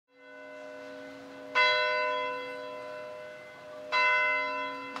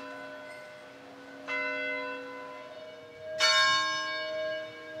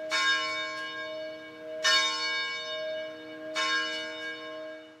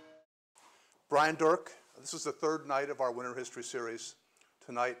Brian Dirck. This is the third night of our Winter History Series.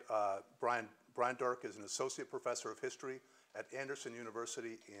 Tonight, Brian Dirck is an associate professor of history at Anderson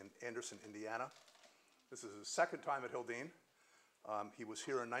University in Anderson, Indiana. This is his second time at Hildene. He was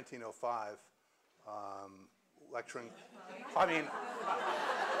here in 1905 lecturing. I mean,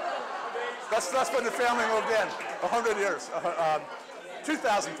 that's when the family moved in, 100 years.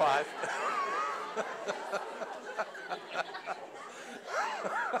 2005.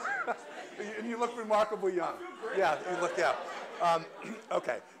 And you look remarkably young. Yeah, you look, yeah.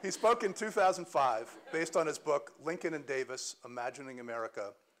 Okay, he spoke in 2005 based on his book, Lincoln and Davis, Imagining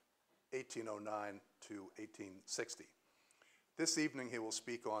America, 1809 to 1860. This evening he will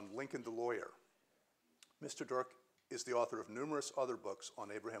speak on Lincoln the Lawyer. Mr. Dirck is the author of numerous other books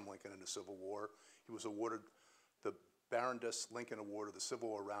on Abraham Lincoln and the Civil War. He was awarded the Baroness Lincoln Award of the Civil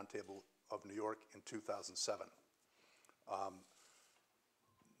War Roundtable of New York in 2007.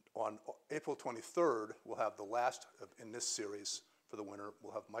 On April 23rd, we'll have the last in this series for the winter.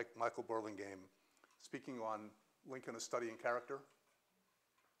 We'll have Michael Burlingame speaking on Lincoln, A Study in Character.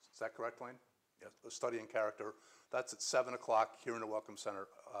 Is that correct, Lane? Yes, A Study in Character. That's at 7 o'clock here in the Welcome Center,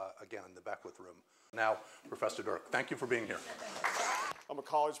 again, in the Beckwith Room. Now, Professor Dirck, thank you for being here. I'm a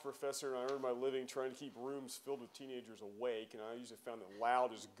college professor, and I earn my living trying to keep rooms filled with teenagers awake, and I usually found that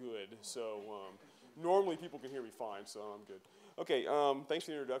loud is good. So normally people can hear me fine, so I'm good. Okay, thanks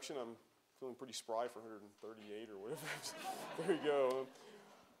for the introduction. I'm feeling pretty spry for 138 or whatever. There you go.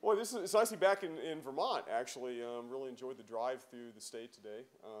 Well, it's nice to be back in Vermont, actually. Really enjoyed the drive through the state today.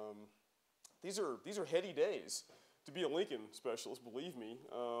 These are heady days to be a Lincoln specialist, believe me.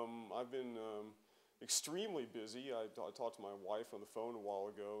 I've been extremely busy. I talked to my wife on the phone a while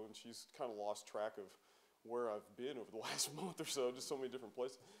ago, and she's kind of lost track of where I've been over the last month or so, just so many different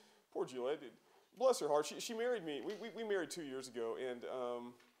places. Poor Juliet. Bless her heart, she married me. We married 2 years ago, and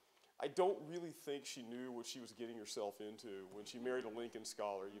I don't really think she knew what she was getting herself into when she married a Lincoln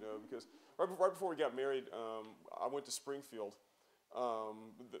scholar, you know, because right before we got married, I went to Springfield,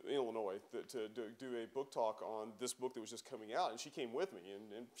 Illinois, to do a book talk on this book that was just coming out, and she came with me,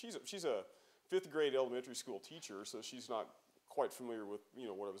 and she's a 5th grade elementary school teacher, so she's not quite familiar with, you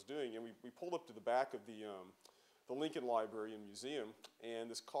know, what I was doing, and we pulled up to the back of the Lincoln Library and Museum,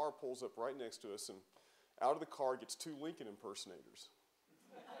 and this car pulls up right next to us, and out of the car gets 2 Lincoln impersonators.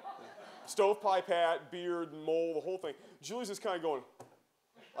 Stovepipe hat, beard, mole, the whole thing. Julie's just kind of going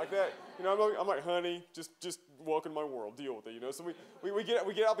like that. You know, I'm like, honey, just welcome to my world. Deal with it, you know. So we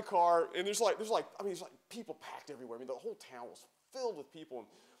get out the car, and there's like people packed everywhere. I mean, the whole town was filled with people, and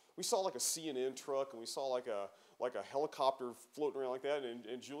we saw like a CNN truck, and we saw like a helicopter floating around like that,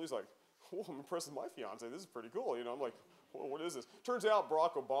 and Julie's like, oh, I'm impressed with my fiance. This is pretty cool. You know, I'm like, well, what is this? Turns out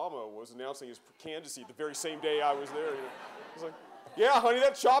Barack Obama was announcing his candidacy the very same day I was there. You know, I was like, yeah, honey,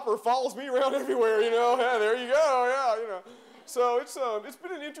 that chopper follows me around everywhere. You know, yeah, there you go. Yeah, you know. So it's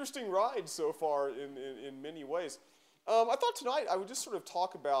been an interesting ride so far in many ways. I thought tonight I would just sort of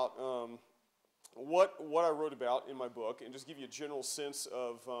talk about what I wrote about in my book and just give you a general sense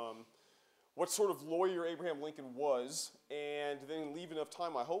of what sort of lawyer Abraham Lincoln was, and then leave enough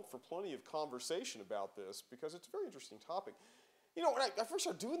time, I hope, for plenty of conversation about this, because it's a very interesting topic. You know, when I first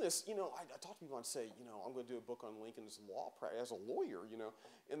started doing this, you know, I talk to people and say, you know, I'm going to do a book on Lincoln's law practice as a lawyer, you know,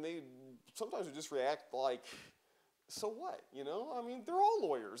 and they sometimes would just react like, so what, you know? I mean, they're all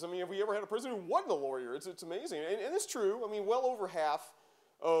lawyers. I mean, have we ever had a president who wasn't a lawyer? It's amazing, and it's true. I mean, well over half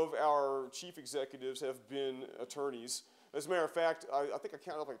of our chief executives have been attorneys. As a matter of fact, I think I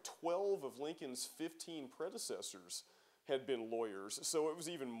counted up like 12 of Lincoln's 15 predecessors had been lawyers, so it was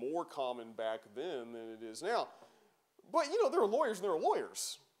even more common back then than it is now. But, you know, there are lawyers and there are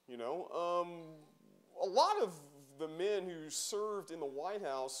lawyers, you know. A lot of the men who served in the White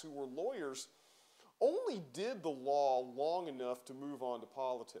House who were lawyers only did the law long enough to move on to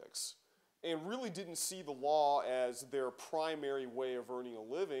politics and really didn't see the law as their primary way of earning a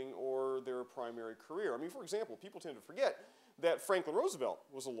living or their primary career. I mean, for example, people tend to forget that Franklin Roosevelt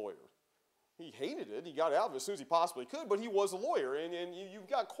was a lawyer. He hated it. He got out of it as soon as he possibly could, but he was a lawyer. And you've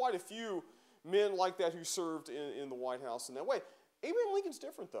got quite a few men like that who served in the White House in that way. Abraham Lincoln's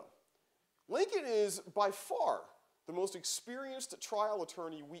different, though. Lincoln is by far the most experienced trial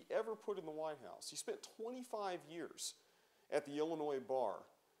attorney we ever put in the White House. He spent 25 years at the Illinois bar.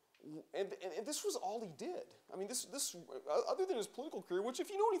 And this was all he did. I mean, this other than his political career, which if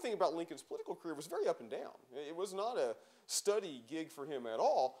you know anything about Lincoln's political career, was very up and down. It was not a study gig for him at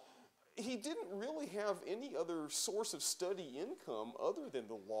all. He didn't really have any other source of study income other than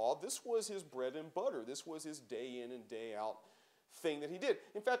the law. This was his bread and butter. This was his day in and day out thing that he did.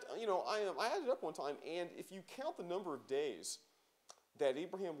 In fact, you know, I added up one time, and if you count the number of days that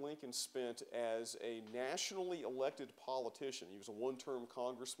Abraham Lincoln spent as a nationally elected politician, he was a one-term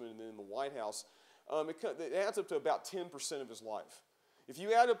congressman and then in the White House, it adds up to about 10% of his life. If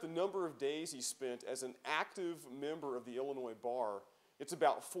you add up the number of days he spent as an active member of the Illinois bar, it's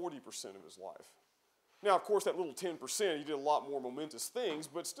about 40% of his life. Now, of course, that little 10%, he did a lot more momentous things,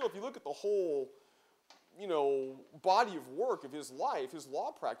 but still, if you look at the whole, body of work of his life, his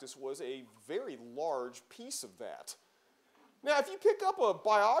law practice was a very large piece of that. Now, if you pick up a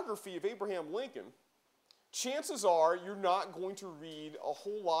biography of Abraham Lincoln, chances are you're not going to read a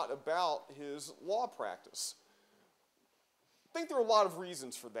whole lot about his law practice. I think there are a lot of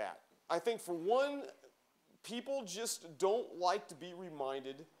reasons for that. I think, for one, people just don't like to be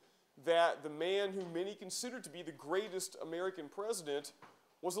reminded that the man who many consider to be the greatest American president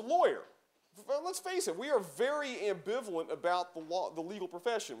was a lawyer. Let's face it, we are very ambivalent about the legal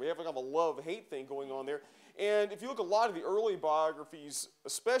profession. We have kind of a love-hate thing going on there. And if you look at a lot of the early biographies,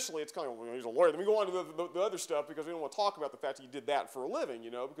 especially, it's kind of, he's a lawyer. Then we go on to the other stuff because we don't want to talk about the fact that he did that for a living,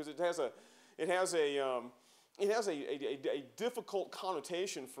 because it has a difficult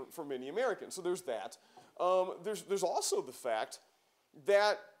connotation for many Americans. So there's that. There's also the fact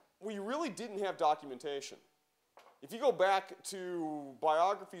that we really didn't have documentation. If you go back to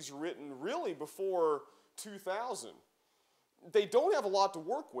biographies written really before 2000, they don't have a lot to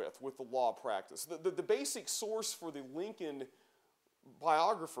work with the law practice. The basic source for the Lincoln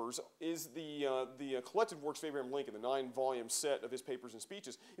biographers is the collected works of Abraham Lincoln, the 9-volume set of his papers and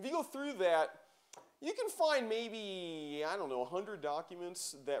speeches. If you go through that, you can find maybe, 100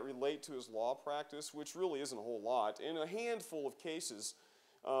 documents that relate to his law practice, which really isn't a whole lot, and a handful of cases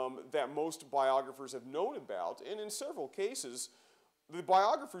that most biographers have known about. And in several cases, the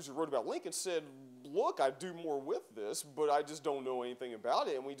biographers who wrote about Lincoln said, look, I do more with this, but I just don't know anything about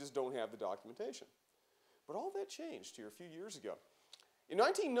it, and we just don't have the documentation. But all that changed here a few years ago. In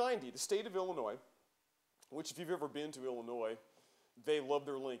 1990, the state of Illinois, which if you've ever been to Illinois, they love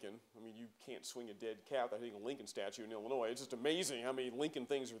their Lincoln. I mean, you can't swing a dead cat without hitting a Lincoln statue in Illinois. It's just amazing how many Lincoln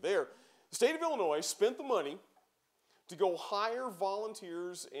things are there. The state of Illinois spent the money to go hire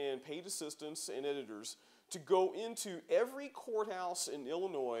volunteers and paid assistants and editors to go into every courthouse in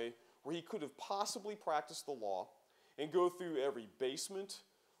Illinois where he could have possibly practiced the law and go through every basement,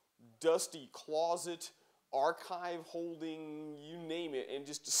 dusty closet, archive holding, you name it, and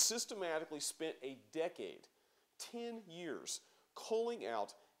just systematically spent a decade, 10 years, culling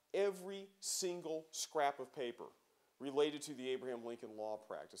out every single scrap of paper related to the Abraham Lincoln law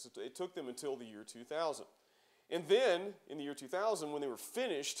practice. It took them until the year 2000. And then, in the year 2000, when they were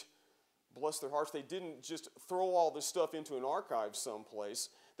finished, bless their hearts, they didn't just throw all this stuff into an archive someplace.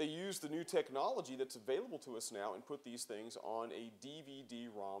 They used the new technology that's available to us now and put these things on a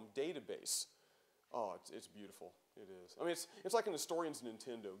DVD-ROM database. Oh, it's beautiful. It is. I mean, it's like an historian's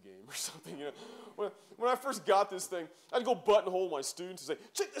Nintendo game or something. When I first got this thing, I'd go buttonhole my students and say,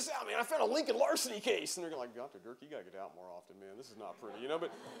 check this out, man, I found a Lincoln larceny case. And they're like, Dr. Dirck, you got to get out more often, man. This is not pretty,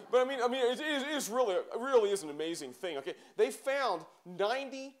 But I mean, it really is an amazing thing. Okay, they found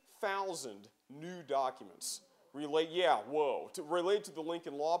 90,000 new documents relate to the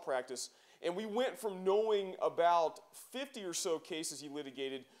Lincoln law practice. And we went from knowing about 50 or so cases he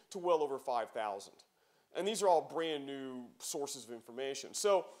litigated to well over 5,000. And these are all brand new sources of information.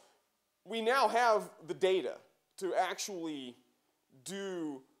 So we now have the data to actually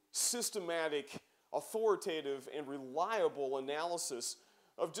do systematic, authoritative, and reliable analysis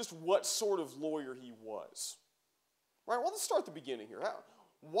of just what sort of lawyer he was. Right, well, let's start at the beginning here.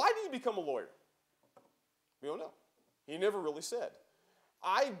 Why did he become a lawyer? We don't know. He never really said.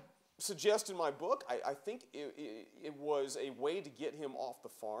 I suggest in my book, I think it was a way to get him off the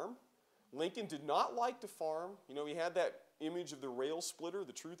farm. Lincoln did not like to farm. He had that image of the rail splitter.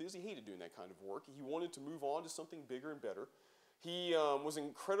 The truth is he hated doing that kind of work. He wanted to move on to something bigger and better. He was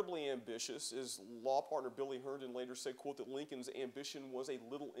incredibly ambitious. His law partner, Billy Hildene, later said, quote, that Lincoln's ambition was a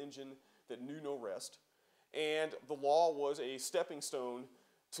little engine that knew no rest. And the law was a stepping stone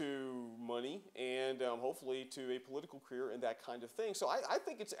to money and hopefully to a political career and that kind of thing. So I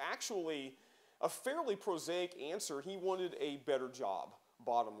think it's actually a fairly prosaic answer. He wanted a better job,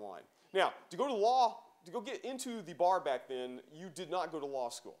 bottom line. Now, to go get into the bar back then, you did not go to law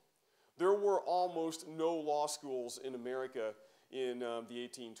school. There were almost no law schools in America in the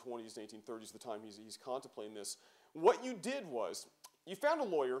 1820s and 1830s, the time he's contemplating this. What you did was, you found a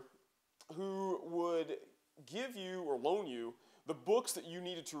lawyer who would give you or loan you the books that you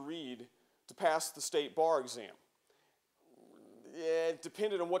needed to read to pass the state bar exam. It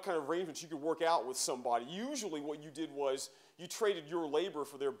depended on what kind of arrangements you could work out with somebody. Usually what you did was you traded your labor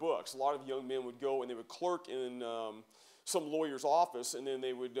for their books. A lot of young men would go and they would clerk in some lawyer's office, and then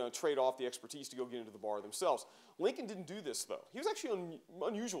they would trade off the expertise to go get into the bar themselves. Lincoln didn't do this, though. He was actually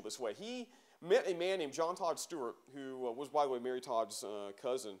unusual this way. He met a man named John Todd Stewart, who was, by the way, Mary Todd's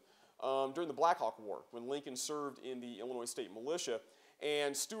cousin, during the Black Hawk War, when Lincoln served in the Illinois State Militia.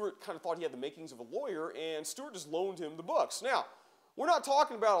 And Stewart kind of thought he had the makings of a lawyer, and Stewart just loaned him the books. Now, we're not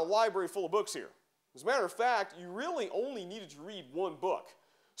talking about a library full of books here. As a matter of fact, you really only needed to read one book,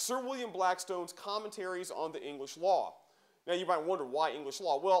 Sir William Blackstone's Commentaries on the English Law. Now, you might wonder, why English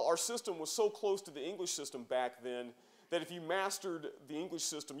law? Well, our system was so close to the English system back then that if you mastered the English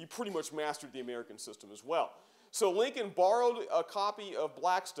system, you pretty much mastered the American system as well. So Lincoln borrowed a copy of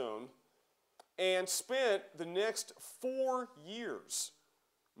Blackstone and spent the next 4 years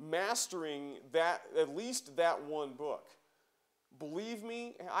mastering at least that one book. Believe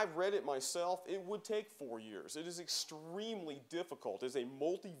me, I've read it myself. It would take 4 years. It is extremely difficult. It's a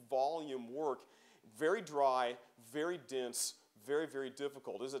multi-volume work, very dry, very dense, very, very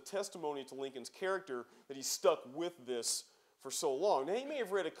difficult. It is a testimony to Lincoln's character that he stuck with this for so long. Now, he may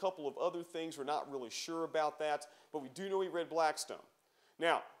have read a couple of other things. We're not really sure about that, but we do know he read Blackstone.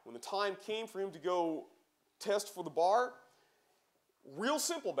 Now, when the time came for him to go test for the bar, real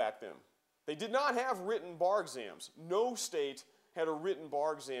simple back then. They did not have written bar exams. No state had a written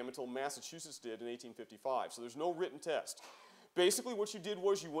bar exam until Massachusetts did in 1855, so there's no written test. Basically, what you did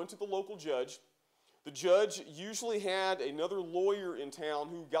was you went to the local judge. The judge usually had another lawyer in town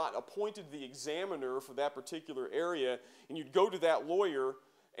who got appointed the examiner for that particular area, and you'd go to that lawyer,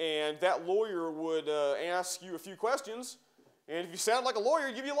 and that lawyer would ask you a few questions, and if you sound like a lawyer,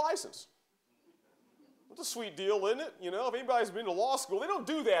 he'd give you a license. That's a sweet deal, isn't it? You know, if anybody's been to law school, they don't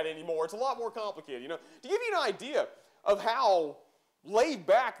do that anymore. It's a lot more complicated, you know. To give you an idea of how laid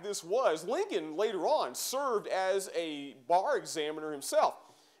back this was, Lincoln later on served as a bar examiner himself.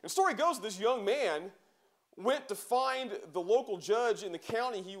 And the story goes, this young man went to find the local judge in the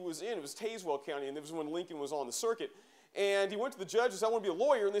county he was in. It was Tazewell County, and it was when Lincoln was on the circuit. And he went to the judge and said, I want to be a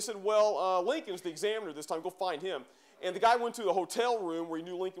lawyer. And they said, well, Lincoln's the examiner this time. Go find him. And the guy went to the hotel room where he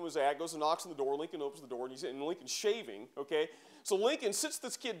knew Lincoln was at, goes and knocks on the door. Lincoln opens the door, and Lincoln's shaving, okay? So Lincoln sits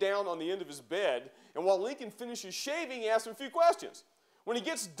this kid down on the end of his bed, and while Lincoln finishes shaving, he asks him a few questions. When he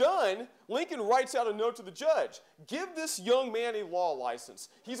gets done, Lincoln writes out a note to the judge. Give this young man a law license.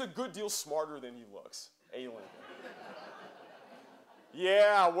 He's a good deal smarter than he looks. A. Lincoln.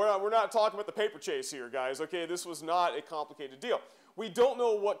 Yeah, we're not talking about the paper chase here, guys, okay? This was not a complicated deal. We don't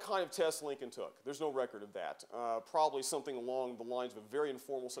know what kind of test Lincoln took. There's no record of that. Probably something along the lines of a very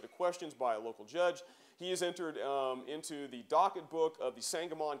informal set of questions by a local judge. He is entered into the docket book of the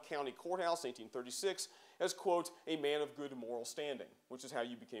Sangamon County Courthouse, 1836, as, quote, a man of good moral standing, which is how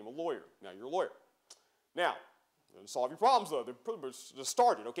you became a lawyer. Now you're a lawyer. Now, to solve your problems, though, they're pretty much just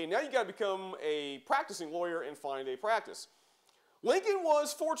started. Okay, now you got to become a practicing lawyer and find a practice. Lincoln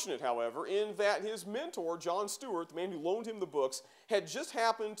was fortunate, however, in that his mentor, John Stewart, the man who loaned him the books, had just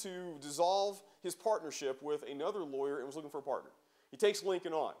happened to dissolve his partnership with another lawyer and was looking for a partner. He takes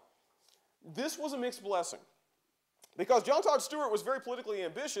Lincoln on. This was a mixed blessing because John Todd Stewart was very politically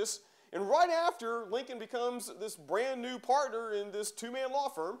ambitious, and right after Lincoln becomes this brand new partner in this two-man law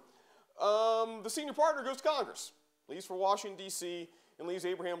firm, the senior partner goes to Congress, leaves for Washington, D.C., and leaves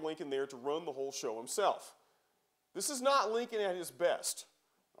Abraham Lincoln there to run the whole show himself. This is not Lincoln at his best,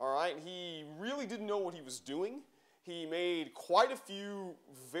 all right? He really didn't know what he was doing. He made quite a few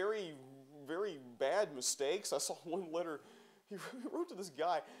very, very bad mistakes. I saw one letter he wrote to this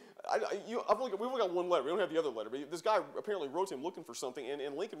guy. We've only got one letter. We don't have the other letter. But this guy apparently wrote him looking for something,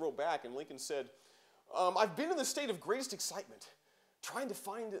 and Lincoln wrote back, and Lincoln said, I've been in the state of greatest excitement trying to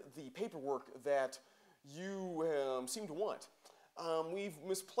find the paperwork that you seem to want. We've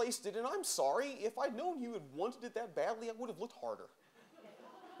misplaced it, and I'm sorry. If I'd known you had wanted it that badly, I would have looked harder.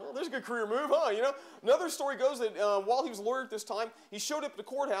 Well, there's a good career move, huh? You know? Another story goes that while he was a lawyer at this time, he showed up at the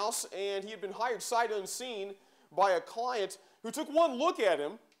courthouse, and he had been hired sight unseen by a client who took one look at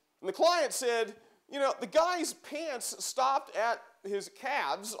him, and the client said, you know, the guy's pants stopped at his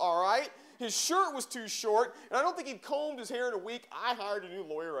calves, all right? His shirt was too short, and I don't think he'd combed his hair in a week. I hired a new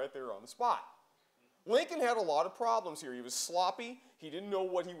lawyer right there on the spot. Lincoln had a lot of problems here. He was sloppy, he didn't know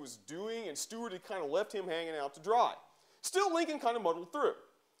what he was doing, and Stewart had kind of left him hanging out to dry. Still, Lincoln kind of muddled through.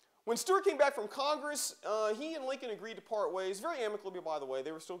 When Stewart came back from Congress, he and Lincoln agreed to part ways, very amicably, by the way.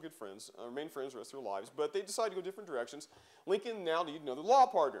 They were still good friends, remained friends the rest of their lives, but they decided to go different directions. Lincoln now needed another law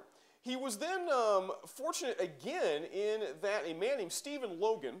partner. He was then fortunate again in that a man named Stephen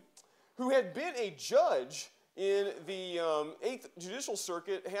Logan, who had been a judge in the 8th Judicial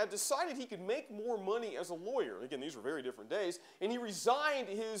Circuit, had decided he could make more money as a lawyer. Again, these were very different days, and he resigned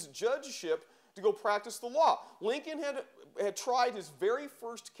his judgeship to go practice the law. Lincoln had tried his very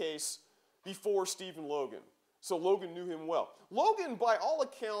first case before Stephen Logan, so Logan knew him well. Logan, by all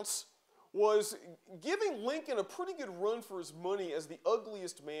accounts, was giving Lincoln a pretty good run for his money as the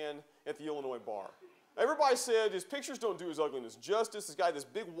ugliest man at the Illinois bar. Everybody said his pictures don't do his ugliness justice. This guy, this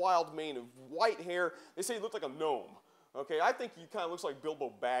big wild mane of white hair, they say he looked like a gnome. Okay, I think he kind of looks like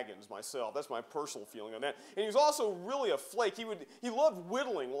Bilbo Baggins myself. That's my personal feeling on that. And he was also really a flake. He loved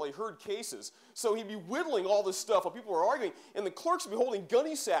whittling while he heard cases. So he'd be whittling all this stuff while people were arguing, and the clerks would be holding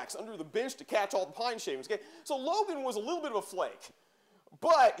gunny sacks under the bench to catch all the pine shavings. Okay? So Logan was a little bit of a flake.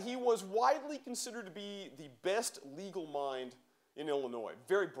 But he was widely considered to be the best legal mind in Illinois.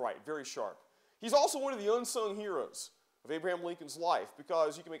 Very bright, very sharp. He's also one of the unsung heroes of Abraham Lincoln's life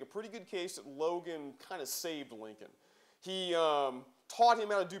because you can make a pretty good case that Logan kind of saved Lincoln. He taught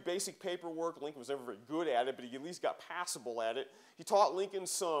him how to do basic paperwork. Lincoln was never very good at it, but he at least got passable at it. He taught Lincoln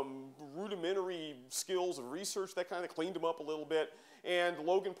some rudimentary skills of research that kind of cleaned him up a little bit. And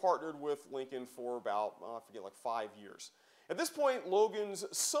Logan partnered with Lincoln for about, I forget, like 5 years. At this point, Logan's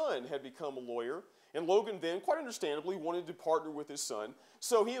son had become a lawyer, and Logan then, quite understandably, wanted to partner with his son.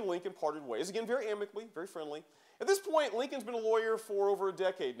 So he and Lincoln parted ways, again, very amicably, very friendly. At this point, Lincoln's been a lawyer for over a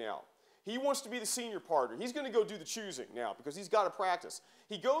decade now. He wants to be the senior partner. He's going to go do the choosing now because he's got to practice.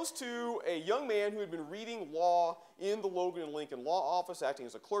 He goes to a young man who had been reading law in the Logan and Lincoln law office, acting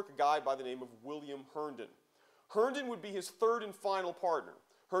as a clerk, a guy by the name of William Herndon. Herndon would be his third and final partner.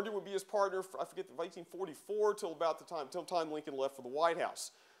 Herndon would be his partner, I forget, 1844 till about the time Lincoln left for the White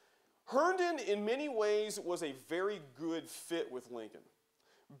House. Herndon, in many ways, was a very good fit with Lincoln.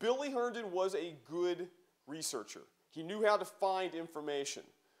 Billy Herndon was a good researcher. He knew how to find information.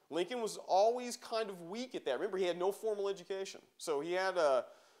 Lincoln was always kind of weak at that. Remember, he had no formal education. So he had a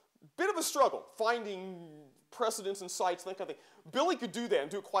bit of a struggle finding precedents and sites and that kind of thing. Billy could do that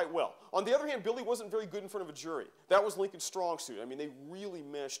and do it quite well. On the other hand, Billy wasn't very good in front of a jury. That was Lincoln's strong suit. I mean, they really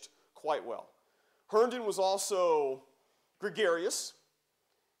meshed quite well. Herndon was also gregarious.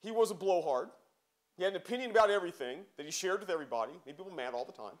 He was a blowhard. He had an opinion about everything that he shared with everybody. Made people mad all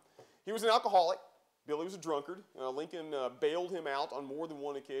the time. He was an alcoholic. Billy was a drunkard. Lincoln bailed him out on more than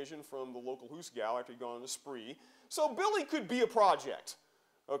one occasion from the local hoosgow after he'd gone on a spree. So Billy could be a project,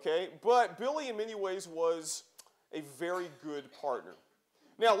 okay? But Billy, in many ways, was a very good partner.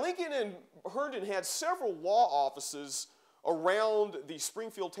 Now, Lincoln and Herndon had several law offices around the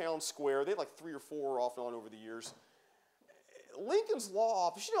Springfield town square. They had like 3 or 4 off and on over the years. Lincoln's law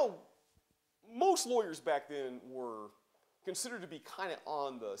office, you know, most lawyers back then were considered to be kind of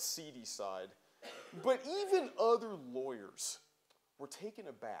on the seedy side. But even other lawyers were taken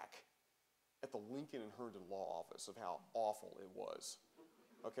aback at the Lincoln and Herndon law office of how awful it was.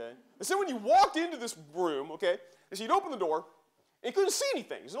 Okay? And so when you walked into this room, okay, and so you'd open the door, and you couldn't see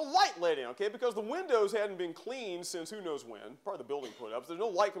anything. There's no light let in, okay, because the windows hadn't been cleaned since who knows when. Probably the building put up, so there's no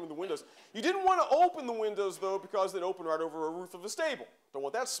light coming in the windows. You didn't want to open the windows, though, because they'd open right over a roof of a stable. Don't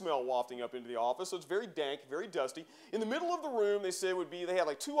want that smell wafting up into the office, so it's very dank, very dusty. In the middle of the room, they said would be, they had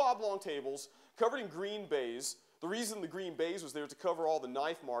like 2 oblong tables covered in green baize. The reason the green baize was there was to cover all the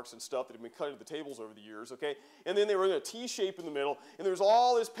knife marks and stuff that had been cut into the tables over the years, okay? And then they were in a T shape in the middle, and there was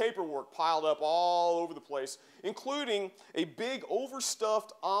all this paperwork piled up all over the place, including a big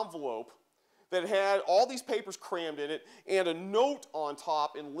overstuffed envelope that had all these papers crammed in it, and a note on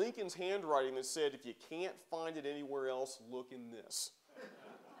top in Lincoln's handwriting that said, if you can't find it anywhere else, look in this.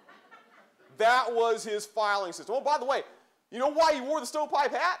 That was his filing system. Oh, by the way, you know why he wore the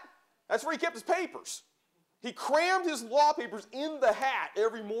stovepipe hat? That's where he kept his papers. He crammed his law papers in the hat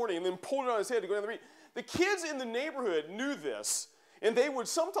every morning and then pulled it on his head to go down the street. The kids in the neighborhood knew this, and they would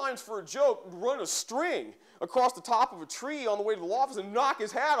sometimes, for a joke, run a string across the top of a tree on the way to the law office and knock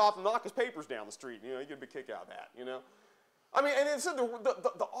his hat off and knock his papers down the street. You know, you get a big kick out of that, you know. I mean, and it said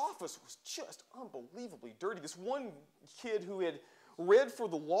the office was just unbelievably dirty. This one kid who had read for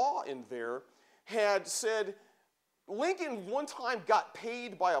the law in there had said, Lincoln one time got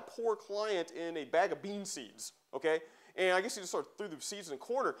paid by a poor client in a bag of bean seeds, okay? And I guess he just sort of threw the seeds in a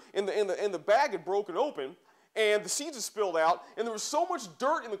corner, and the bag had broken open, and the seeds had spilled out, and there was so much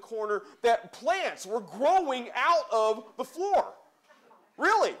dirt in the corner that plants were growing out of the floor.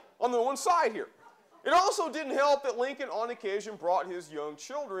 Really, on the one side here. It also didn't help that Lincoln, on occasion, brought his young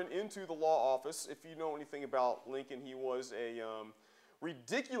children into the law office. If you know anything about Lincoln, he was a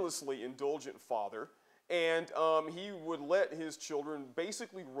ridiculously indulgent father. And he would let his children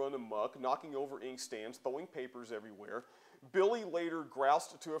basically run amok, knocking over inkstands, throwing papers everywhere. Billy later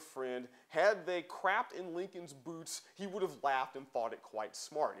groused to a friend, had they crapped in Lincoln's boots, he would have laughed and thought it quite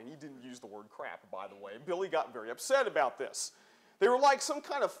smart. And he didn't use the word crap, by the way. Billy got very upset about this. They were like some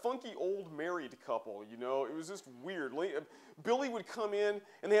kind of funky old married couple, you know. It was just weird. Billy would come in,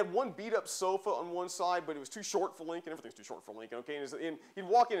 and they had one beat-up sofa on one side, but it was too short for Lincoln. Everything's too short for Lincoln, okay? And he'd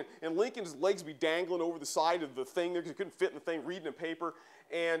walk in, and Lincoln's legs would be dangling over the side of the thing there because he couldn't fit in the thing, reading a paper.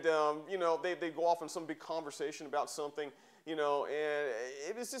 And, you know, they'd go off on some big conversation about something, you know, and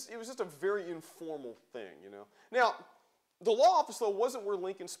it was just a very informal thing, you know. Now, the law office, though, wasn't where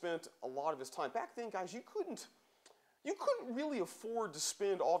Lincoln spent a lot of his time. Back then, guys, you couldn't really afford to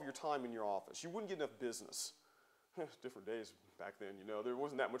spend all of your time in your office. You wouldn't get enough business. Different days back then, you know. There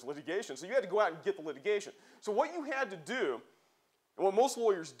wasn't that much litigation, so you had to go out and get the litigation. So what you had to do, and what most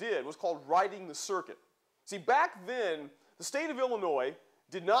lawyers did, was called riding the circuit. See, back then, the state of Illinois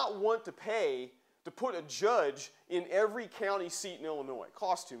did not want to pay to put a judge in every county seat in Illinois. It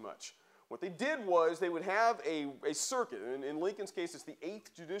cost too much. What they did was they would have a circuit. In Lincoln's case, it's the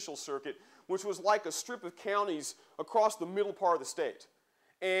 8th Judicial Circuit, which was like a strip of counties across the middle part of the state.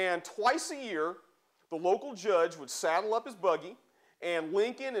 And twice a year, the local judge would saddle up his buggy, and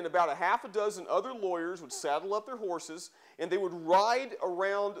Lincoln and about a half a dozen other lawyers would saddle up their horses, and they would ride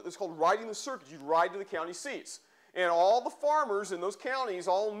around. It's called riding the circuit. You'd ride to the county seats. And all the farmers in those counties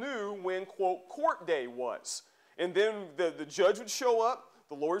all knew when, quote, court day was. And then the judge would show up.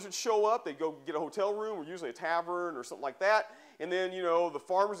 The lawyers would show up, they'd go get a hotel room or usually a tavern or something like that, and then, you know, the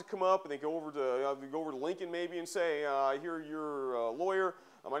farmers would come up and they'd go over to Lincoln maybe and say, I hear you're a lawyer,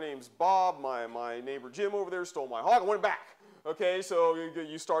 my name's Bob, my neighbor Jim over there stole my hog, I want it back. Okay, so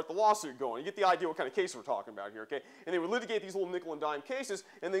you start the lawsuit going. You get the idea what kind of case we're talking about here, okay? And they would litigate these little nickel and dime cases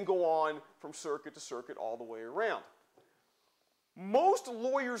and then go on from circuit to circuit all the way around. Most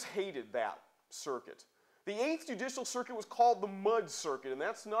lawyers hated that circuit. The 8th Judicial Circuit was called the Mud Circuit, and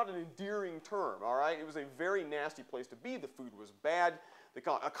that's not an endearing term, all right? It was a very nasty place to be. The food was bad. The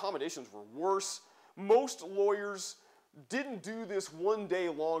accommodations were worse. Most lawyers didn't do this one day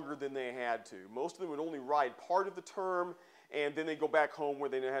longer than they had to. Most of them would only ride part of the term, and then they'd go back home where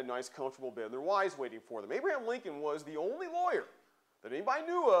they had a nice, comfortable bed and their wives waiting for them. Abraham Lincoln was the only lawyer that anybody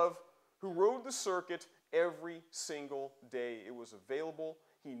knew of who rode the circuit every single day it was available.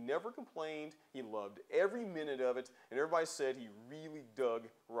 He never complained. He loved every minute of it, and everybody said he really dug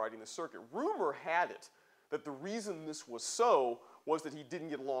riding the circuit. Rumor had it that the reason this was so was that he didn't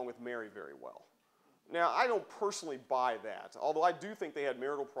get along with Mary very well. Now, I don't personally buy that, although I do think they had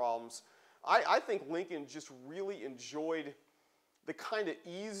marital problems. I think Lincoln just really enjoyed the kind of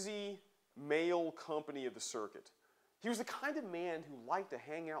easy male company of the circuit. He was the kind of man who liked to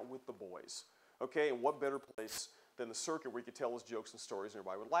hang out with the boys, okay, and what better place than the circuit where he could tell his jokes and stories and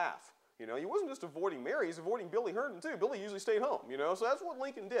everybody would laugh. You know, he wasn't just avoiding Mary, he was avoiding Billy Herndon too. Billy usually stayed home, you know, so that's what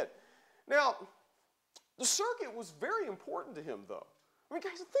Lincoln did. Now, the circuit was very important to him, though. I mean,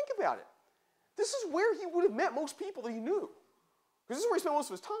 guys, think about it. This is where he would have met most people that he knew, because this is where he spent most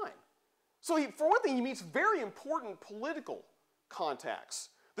of his time. So for one thing, he meets very important political contacts.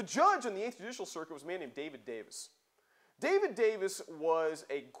 The judge on the 8th Judicial Circuit was a man named David Davis. David Davis was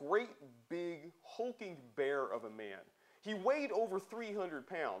a great, big, hulking bear of a man. He weighed over 300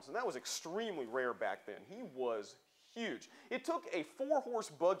 pounds, and that was extremely rare back then. He was huge. It took a 4-horse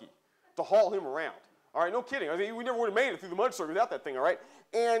buggy to haul him around. All right, no kidding. I mean, we never would have made it through the mud circuit without that thing, all right?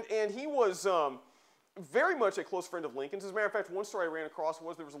 And he was very much a close friend of Lincoln's. As a matter of fact, one story I ran across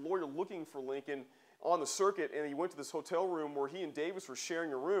was there was a lawyer looking for Lincoln on the circuit, and he went to this hotel room where he and Davis were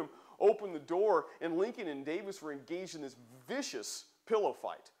sharing a room, opened the door, and Lincoln and Davis were engaged in this vicious pillow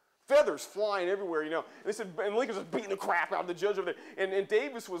fight. Feathers flying everywhere, you know. And they said, and Lincoln was beating the crap out of the judge over there. And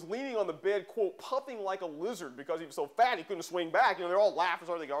Davis was leaning on the bed, quote, puffing like a lizard because he was so fat he couldn't swing back. You know, they're all laughing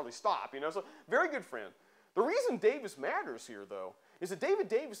so they could hardly stop, you know. So, very good friend. The reason Davis matters here, though, is that David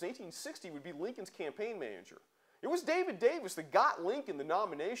Davis in 1860 would be Lincoln's campaign manager. It was David Davis that got Lincoln the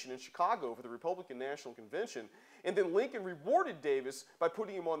nomination in Chicago for the Republican National Convention, and then Lincoln rewarded Davis by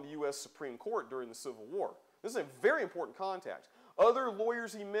putting him on the U.S. Supreme Court during the Civil War. This is a very important contact. Other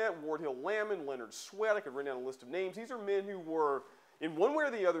lawyers he met, Ward Hill Lamon, Leonard Swett, I could run down a list of names. These are men who were, in one way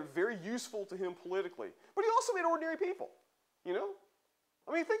or the other, very useful to him politically. But he also made ordinary people, you know?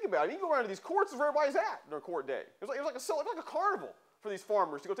 I mean, think about it. You go around to these courts, where everybody's at during court day. It was like a carnival for these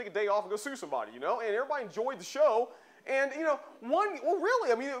farmers to go take a day off and go sue somebody, you know? And everybody enjoyed the show. And, you know,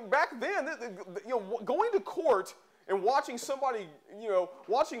 really, I mean, back then, you know, going to court and watching somebody, you know,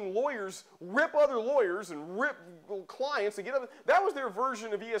 watching lawyers rip other lawyers and rip clients and get up, that was their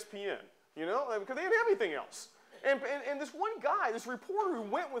version of ESPN, you know, because they didn't have anything else. And this one guy, this reporter who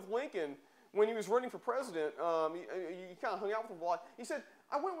went with Lincoln when he was running for president, he kind of hung out with him a lot. He said,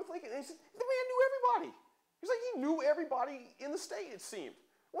 I went with Lincoln, and he said, the man knew everybody. He's like, he knew everybody in the state, it seemed.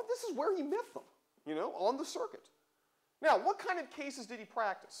 Well, this is where he met them, you know, on the circuit. Now, what kind of cases did he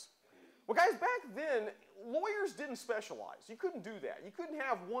practice? Well, guys, back then, lawyers didn't specialize. You couldn't do that. You couldn't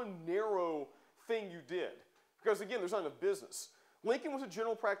have one narrow thing you did. Because, again, there's not enough business. Lincoln was a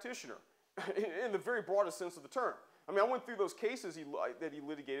general practitioner in the very broadest sense of the term. I mean, I went through those cases that he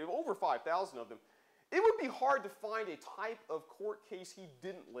litigated, over 5,000 of them. It would be hard to find a type of court case he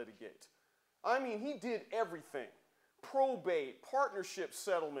didn't litigate. I mean, he did everything. Probate, partnership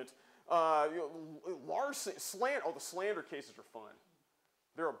settlement, larceny, slander. Oh, the slander cases are fun.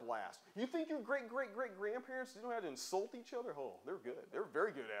 They're a blast. You think your great-great-great-grandparents didn't know how to insult each other? Oh, they're good. They're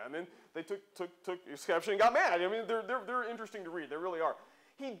very good at it. And then they took exception and got mad. I mean, they're interesting to read. They really are.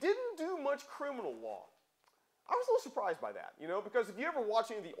 He didn't do much criminal law. I was a little surprised by that, you know, because if you ever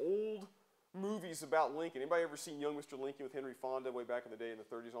watch any of the old movies about Lincoln, anybody ever seen Young Mr. Lincoln with Henry Fonda way back in the day in the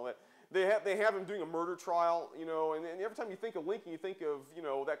 30s and all that? They have him doing a murder trial, you know, and every time you think of Lincoln, you think of, you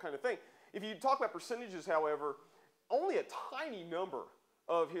know, that kind of thing. If you talk about percentages, however, only a tiny number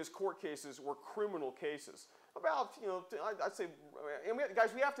of his court cases were criminal cases. About, you know, I'd say, and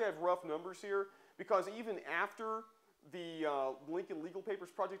guys, we have to have rough numbers here, because even after the Lincoln Legal Papers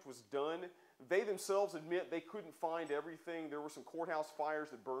Project was done, they themselves admit they couldn't find everything. There were some courthouse fires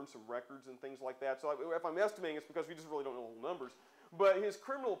that burned some records and things like that. So if I'm estimating, it's because we just really don't know the numbers. But his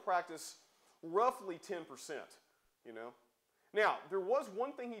criminal practice, roughly 10%, you know. Now, there was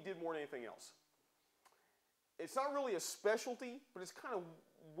one thing he did more than anything else. It's not really a specialty, but it's kind of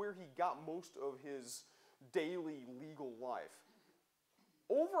where he got most of his daily legal life.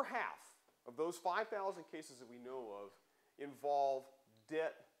 Over half of those 5,000 cases that we know of involve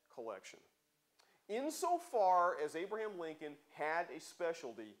debt collection. Insofar as Abraham Lincoln had a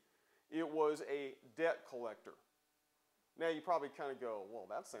specialty, it was a debt collector. Now you probably kind of go, well,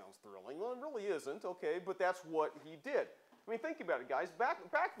 that sounds thrilling. Well, it really isn't, okay, but that's what he did. I mean, think about it, guys.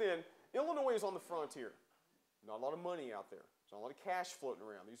 Back then, Illinois is on the frontier. Not a lot of money out there. There's not a lot of cash floating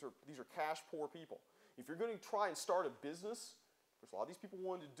around. These are cash poor people. If you're going to try and start a business, which a lot of these people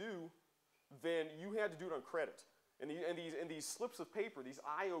wanted to do, then you had to do it on credit. And these slips of paper, these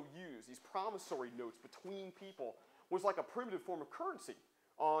IOUs, these promissory notes between people, was like a primitive form of currency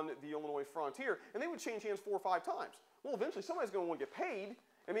on the Illinois frontier, and they would change hands 4 or 5 times. Well, eventually somebody's going to want to get paid,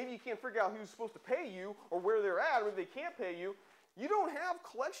 and maybe you can't figure out who's supposed to pay you or where they're at, or if they can't pay you. You don't have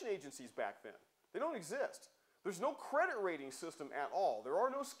collection agencies back then. They don't exist. There's no credit rating system at all. There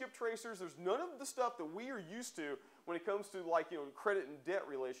are no skip tracers. There's none of the stuff that we are used to when it comes to, like, you know, credit and debt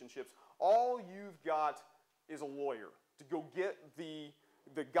relationships. All you've got is a lawyer to go get the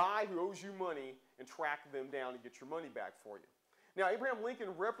guy who owes you money and track them down and get your money back for you. Now, Abraham Lincoln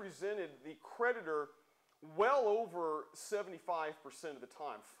represented the creditor well over 75% of the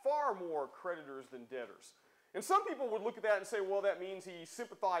time, far more creditors than debtors. And some people would look at that and say, well, that means he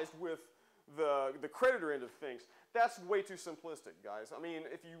sympathized with the creditor end of things. That's way too simplistic, guys. I mean,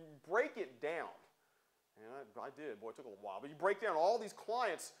 if you break it down, and I did, boy, it took a little while, but you break down all these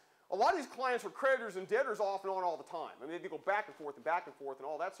clients. A lot of these clients were creditors and debtors off and on all the time. I mean, they go back and forth and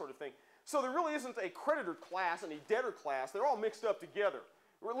all that sort of thing. So there really isn't a creditor class and a debtor class. They're all mixed up together.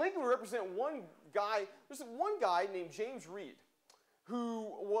 Lincoln would represent one guy. There's one guy named James Reed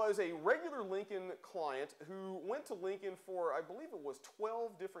who was a regular Lincoln client who went to Lincoln for, I believe it was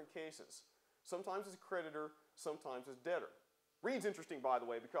 12 different cases. Sometimes as a creditor, sometimes as debtor. Reed's interesting, by the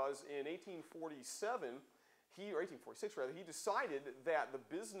way, because in 1847, or 1846 rather, he decided that the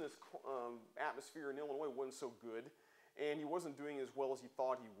business atmosphere in Illinois wasn't so good, and he wasn't doing as well as he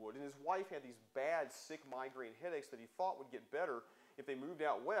thought he would. And his wife had these bad, sick migraine headaches that he thought would get better if they moved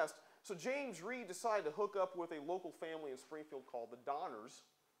out west. So James Reed decided to hook up with a local family in Springfield called the Donners.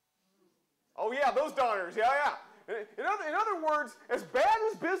 Oh yeah, those Donners, yeah. In other words, as bad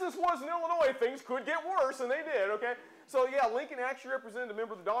as business was in Illinois, things could get worse, and they did, okay? So yeah, Lincoln actually represented a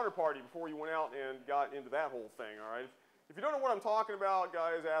member of the Donner Party before he went out and got into that whole thing, all right? If you don't know what I'm talking about,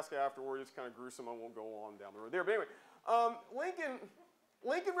 guys, ask afterwards. It's kind of gruesome. I won't go on down the road there. But anyway,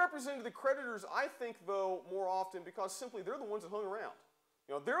 Lincoln represented the creditors, I think, though, more often because simply they're the ones that hung around.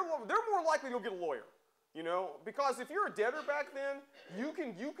 You know, they're more likely to go get a lawyer. You know, because if you're a debtor back then, you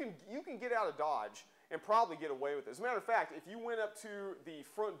can get out of Dodge and probably get away with it. As a matter of fact, if you went up to the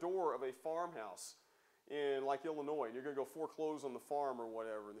front door of a farmhouse in like Illinois, and you're going to go foreclose on the farm or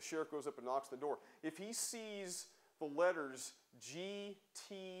whatever, and the sheriff goes up and knocks on the door, if he sees the letters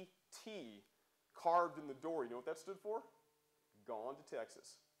GTT carved in the door, you know what that stood for? Gone to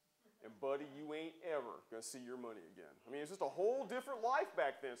Texas. And buddy, you ain't ever going to see your money again. I mean, it's just a whole different life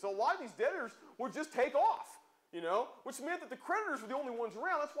back then. So a lot of these debtors would just take off, you know, which meant that the creditors were the only ones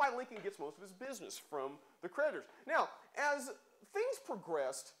around. That's why Lincoln gets most of his business from the creditors. Now, as things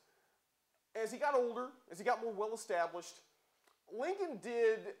progressed, As he got older, as he got more well-established, Lincoln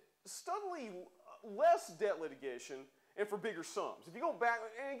did steadily less debt litigation and for bigger sums. If you go back,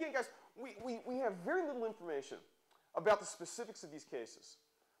 and again, guys, we have very little information about the specifics of these cases.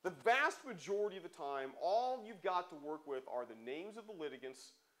 The vast majority of the time, all you've got to work with are the names of the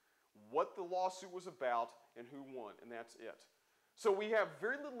litigants, what the lawsuit was about, and who won, and that's it. So we have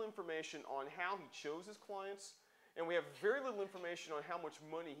very little information on how he chose his clients, and we have very little information on how much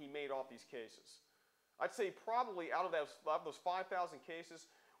money he made off these cases. I'd say probably out of those 5,000 cases,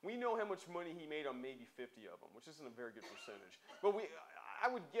 we know how much money he made on maybe 50 of them, which isn't a very good percentage. But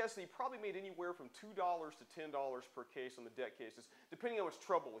I would guess that he probably made anywhere from $2 to $10 per case on the debt cases, depending on how much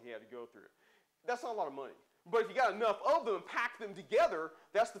trouble he had to go through. That's not a lot of money. But if you got enough of them and pack them together,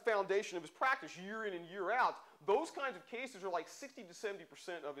 that's the foundation of his practice year in and year out. Those kinds of cases are like 60 to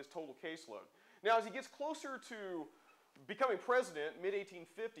 70% of his total caseload. Now, as he gets closer to becoming president,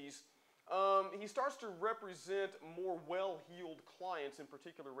 mid-1850s, he starts to represent more well-heeled clients, in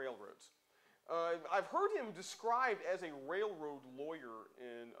particular railroads. I've heard him described as a railroad lawyer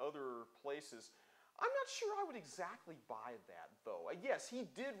in other places. I'm not sure I would exactly buy that, though. Yes, he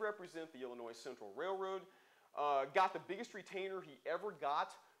did represent the Illinois Central Railroad, got the biggest retainer he ever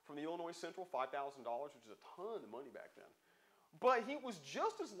got from the Illinois Central, $5,000, which is a ton of money back then. But he was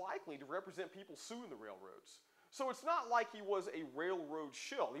just as likely to represent people suing the railroads. So it's not like he was a railroad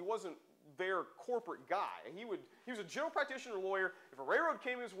shill. He wasn't their corporate guy. He was a general practitioner lawyer. If a railroad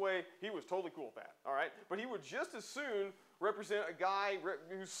came his way, he was totally cool with that, all right? But he would just as soon represent a guy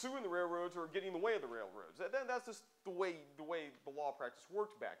who's suing the railroads or getting in the way of the railroads. That's just the way the law practice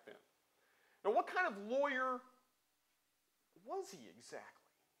worked back then. Now, what kind of lawyer was he exactly?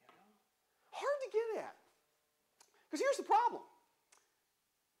 You know? Hard to get at. Because here's the problem.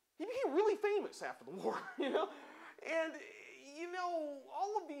 He became really famous after the war, you know? And, you know,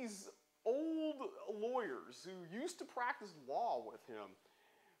 all of these old lawyers who used to practice law with him,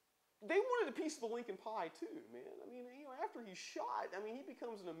 they wanted a piece of the Lincoln pie too, man. I mean, you know, after he's shot, I mean, he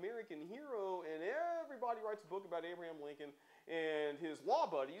becomes an American hero, and everybody writes a book about Abraham Lincoln, and his law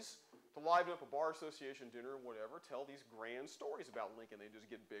buddies, to liven up a bar association dinner or whatever, tell these grand stories about Lincoln. They just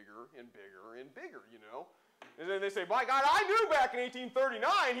get bigger and bigger and bigger, you know. And then they say, by God, I knew back in 1839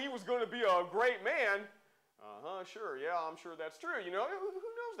 he was going to be a great man. Sure, yeah, I'm sure that's true. You know, who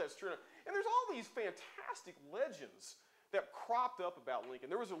knows that's true? And there's all these fantastic legends that cropped up about Lincoln.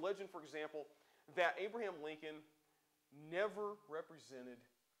 There was a legend, for example, that Abraham Lincoln never represented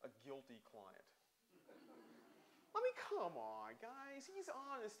a guilty client. I mean, come on, guys. He's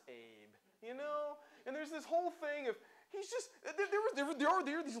Honest Abe, you know? And there's this whole thing of, he's just, there are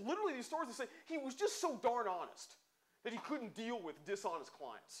literally these stories that say he was just so darn honest that he couldn't deal with dishonest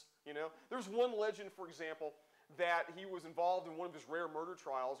clients, you know? There's one legend, for example, that he was involved in one of his rare murder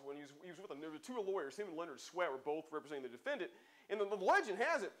trials when he was with them. There were two lawyers, him and Leonard Swett, were both representing the defendant. And the legend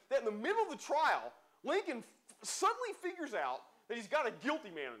has it that in the middle of the trial, Lincoln suddenly figures out that he's got a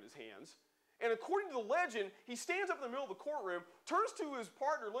guilty man on his hands. And according to the legend, he stands up in the middle of the courtroom, turns to his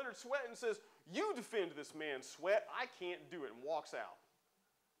partner, Leonard Swett, and says, "You defend this man, Swett. I can't do it," and walks out.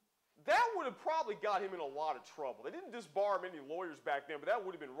 That would have probably got him in a lot of trouble. They didn't disbar many lawyers back then, but that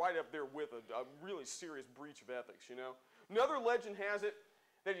would have been right up there with a really serious breach of ethics, you know. Another legend has it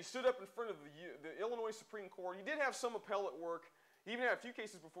that he stood up in front of the Illinois Supreme Court. He did have some appellate work. He even had a few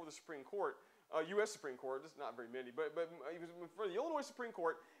cases before the Supreme Court, U.S. Supreme Court. Just not very many, but he was in front of the Illinois Supreme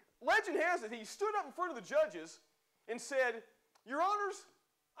Court. Legend has it he stood up in front of the judges and said, "Your Honors,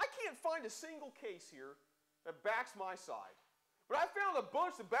 I can't find a single case here that backs my side. But I found a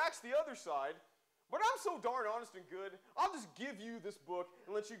bunch that backs the other side, but I'm so darn honest and good, I'll just give you this book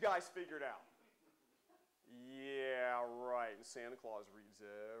and let you guys figure it out." Yeah, right, and Santa Claus reads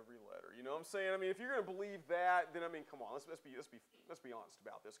every letter. You know what I'm saying? I mean, if you're going to believe that, then I mean, come on, let's be honest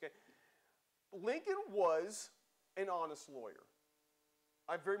about this, okay? Lincoln was an honest lawyer.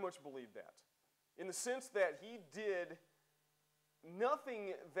 I very much believe that, in the sense that he did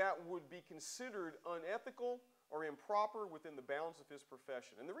nothing that would be considered unethical or improper within the bounds of his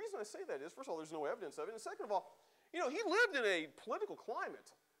profession. And the reason I say that is, first of all, there's no evidence of it, and second of all, you know, he lived in a political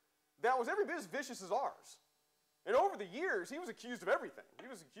climate that was every bit as vicious as ours. And over the years, he was accused of everything. He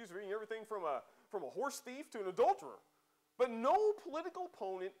was accused of being everything from a horse thief to an adulterer. But no political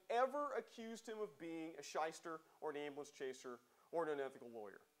opponent ever accused him of being a shyster or an ambulance chaser or an unethical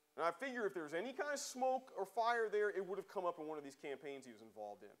lawyer. And I figure if there was any kind of smoke or fire there, it would have come up in one of these campaigns he was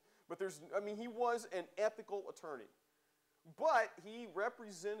involved in. But he was an ethical attorney. But he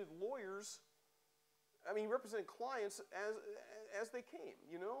represented lawyers, he represented clients as they came,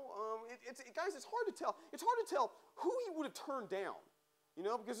 you know? Guys, it's hard to tell. It's hard to tell who he would have turned down you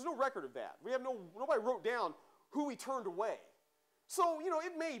know, because there's no record of that. Nobody wrote down who he turned away. So, you know,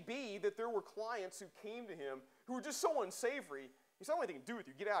 it may be that there were clients who came to him who were just so unsavory, he said, I don't want anything to do with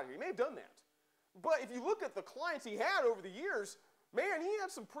you, get out of here. He may have done that. But if you look at the clients he had over the years, man, he had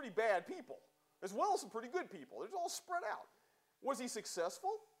some pretty bad people, as well as some pretty good people. They're all spread out. Was he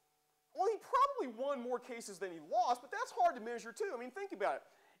successful? Well, he probably won more cases than he lost, but that's hard to measure too. I mean, think about it.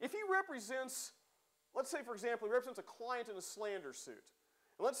 If he represents, let's say, for example, he represents a client in a slander suit.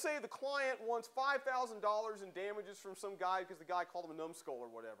 And let's say the client wants $5,000 in damages from some guy because the guy called him a numbskull or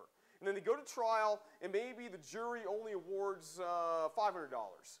whatever. And then they go to trial, and maybe the jury only awards $500.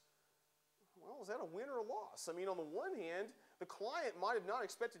 Well, is that a win or a loss? I mean, on the one hand, the client might have not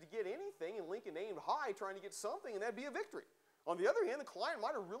expected to get anything, and Lincoln aimed high trying to get something, and that'd be a victory. On the other hand, the client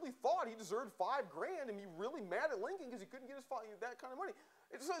might have really thought he deserved $5,000 and be really mad at Lincoln because he couldn't get that kind of money.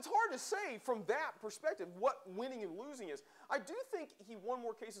 So it's hard to say from that perspective what winning and losing is. I do think he won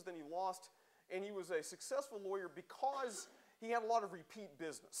more cases than he lost, and he was a successful lawyer because he had a lot of repeat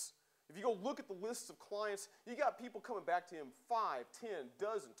business. If you go look at the lists of clients, you got people coming back to him 5, 10,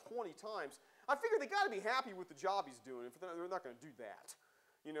 dozen, 20 times. I figure they got to be happy with the job he's doing. If they're not going to do that,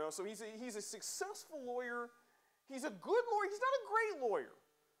 you know. So he's a successful lawyer. He's a good lawyer. He's not a great lawyer.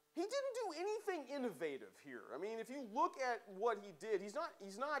 He didn't do anything innovative here. I mean, if you look at what he did, he's not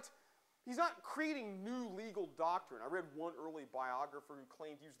creating new legal doctrine. I read one early biographer who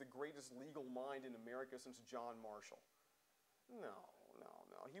claimed he was the greatest legal mind in America since John Marshall. No.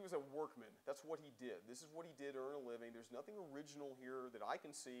 He was a workman. That's what he did. This is what he did to earn a living. There's nothing original here that I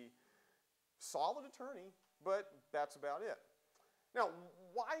can see. Solid attorney, but that's about it. Now,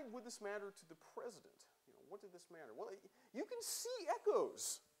 why would this matter to the president? You know, what did this matter? Well, you can see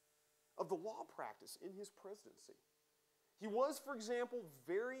echoes of the law practice in his presidency. He was, for example,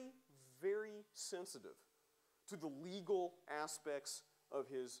 very, very sensitive to the legal aspects of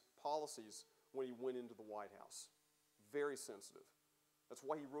his policies when he went into the White House. Very sensitive. That's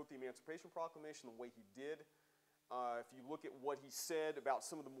why he wrote the Emancipation Proclamation the way he did. If you look at what he said about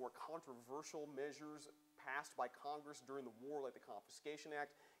some of the more controversial measures passed by Congress during the war, like the Confiscation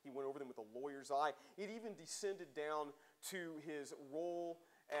Act, he went over them with a lawyer's eye. It even descended down to his role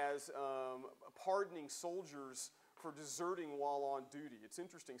as pardoning soldiers for deserting while on duty. It's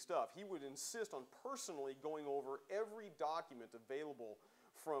interesting stuff. He would insist on personally going over every document available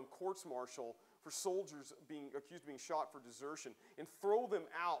from courts-martial for soldiers accused of being shot for desertion and throw them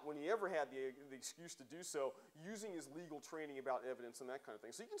out when he ever had the excuse to do so, using his legal training about evidence and that kind of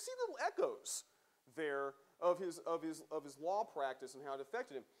thing. So you can see little echoes there of his law practice and how it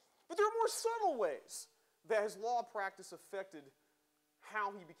affected him. But there are more subtle ways that his law practice affected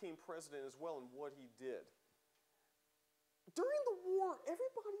how he became president as well and what he did. During the war,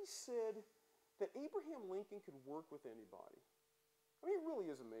 everybody said that Abraham Lincoln could work with anybody. I mean, it really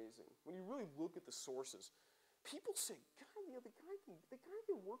is amazing. When you really look at the sources, people say, God, you know, the guy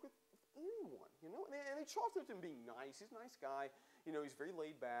can work with anyone, you know? And they chalked up to him being nice. He's a nice guy. You know, he's very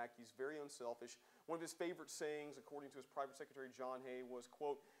laid back. He's very unselfish. One of his favorite sayings, according to his private secretary, John Hay, was,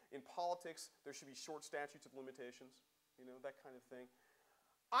 quote, in politics, there should be short statutes of limitations, you know, that kind of thing.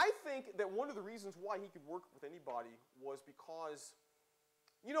 I think that one of the reasons why he could work with anybody was because,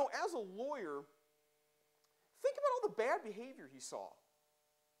 you know, as a lawyer, think about all the bad behavior he saw,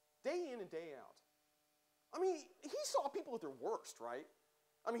 day in and day out. I mean, he saw people at their worst, right?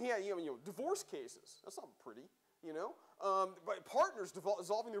 I mean, he had divorce cases. That's not pretty, you know. Partners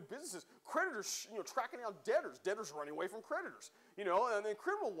dissolving their businesses, creditors, tracking down debtors running away from creditors, you know. And then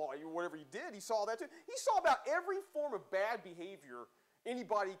criminal law, whatever he did, he saw that too. He saw about every form of bad behavior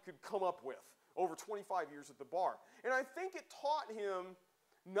anybody could come up with over 25 years at the bar. And I think it taught him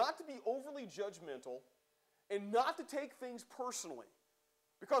not to be overly judgmental and not to take things personally.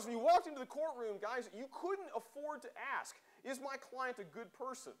 Because when you walked into the courtroom, guys, you couldn't afford to ask, is my client a good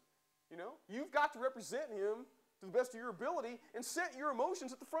person? You know, you've got to represent him to the best of your ability and set your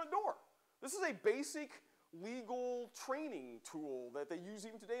emotions at the front door. This is a basic legal training tool that they use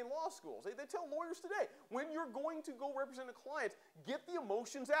even today in law schools. They tell lawyers today, when you're going to go represent a client, get the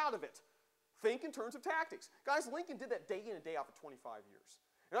emotions out of it. Think in terms of tactics. Guys, Lincoln did that day in and day out for 25 years.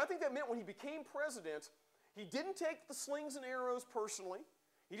 And I think that meant when he became president, he didn't take the slings and arrows personally.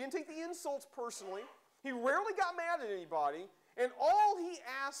 He didn't take the insults personally. He rarely got mad at anybody. And all he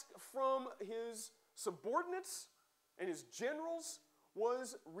asked from his subordinates and his generals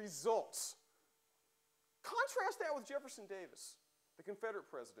was results. Contrast that with Jefferson Davis, the Confederate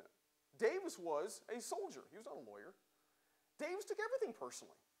president. Davis was a soldier. He was not a lawyer. Davis took everything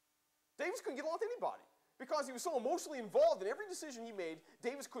personally. Davis couldn't get along with anybody. Because he was so emotionally involved in every decision he made,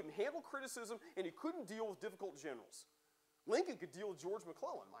 Davis couldn't handle criticism and he couldn't deal with difficult generals. Lincoln could deal with George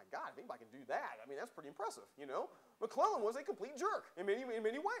McClellan. My God, I think I can do that. I mean, that's pretty impressive, you know. McClellan was a complete jerk in many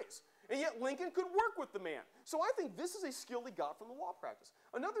ways. And yet Lincoln could work with the man. So I think this is a skill he got from the law practice.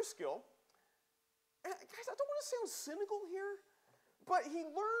 Another skill, and guys, I don't want to sound cynical here, but he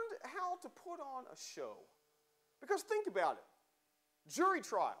learned how to put on a show. Because think about it. Jury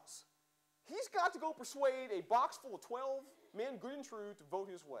trials. He's got to go persuade a box full of 12 men, good and true, to vote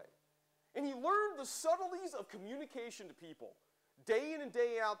his way. And he learned the subtleties of communication to people, day in and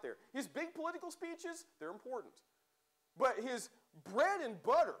day out there. His big political speeches, they're important. But his bread and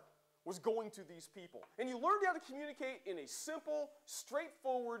butter was going to these people. And he learned how to communicate in a simple,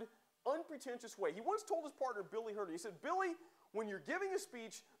 straightforward, unpretentious way. He once told his partner, Billy Hildene, he said, Billy, when you're giving a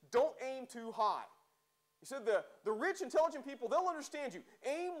speech, don't aim too high. He said the rich, intelligent people, they'll understand you.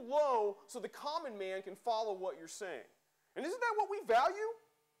 Aim low so the common man can follow what you're saying. And isn't that what we value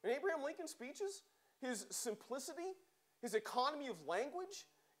in Abraham Lincoln's speeches? His simplicity, his economy of language,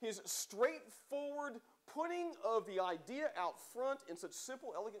 his straightforward putting of the idea out front in such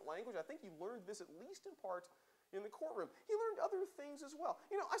simple, elegant language. I think he learned this at least in part in the courtroom. He learned other things as well.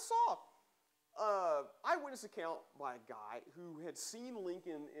 You know, I saw an eyewitness account by a guy who had seen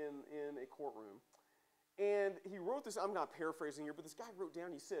Lincoln in a courtroom. And he wrote this, I'm not paraphrasing here, but this guy wrote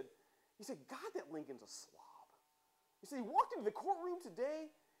down, he said, God, that Lincoln's a slob. He said he walked into the courtroom today,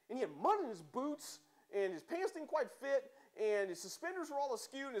 and he had mud in his boots, and his pants didn't quite fit, and his suspenders were all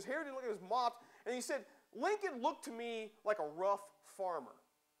askew, and his hair didn't look like it was mopped. And he said, Lincoln looked to me like a rough farmer.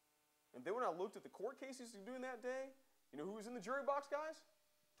 And then when I looked at the court cases he was doing that day, you know who was in the jury box, guys?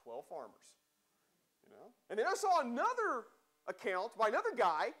 12 farmers. You know? And then I saw another account by another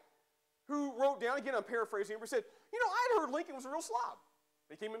guy who wrote down, again I'm paraphrasing him, but said, you know, I'd heard Lincoln was a real slob.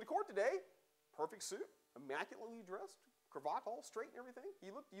 He came into court today, perfect suit, immaculately dressed, cravat all straight and everything.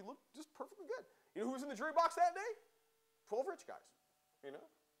 He looked just perfectly good. You know who was in the jury box that day? 12 rich guys, you know?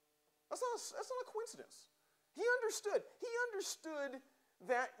 That's not a coincidence. He understood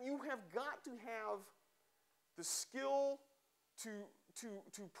that you have got to have the skill to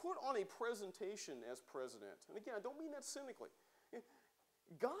put on a presentation as president. And again, I don't mean that cynically.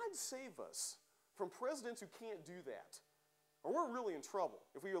 God save us from presidents who can't do that. Or we're really in trouble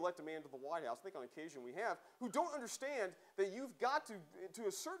if we elect a man to the White House, I think on occasion we have, who don't understand that you've got to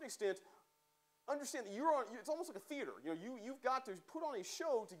a certain extent, understand that it's almost like a theater. You know, you've got to put on a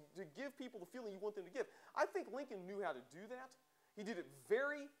show to give people the feeling you want them to give. I think Lincoln knew how to do that. He did it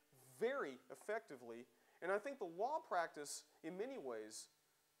very, very effectively. And I think the law practice, in many ways,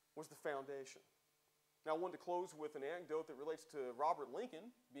 was the foundation. Now, I wanted to close with an anecdote that relates to Robert Lincoln,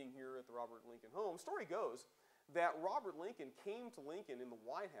 being here at the Robert Lincoln home. Story goes that Robert Lincoln came to Lincoln in the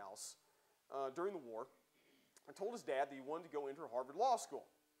White House during the war and told his dad that he wanted to go enter Harvard Law School.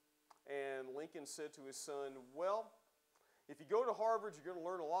 And Lincoln said to his son, well, if you go to Harvard, you're going to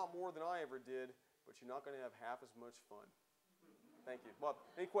learn a lot more than I ever did, but you're not going to have half as much fun. Thank you. Well,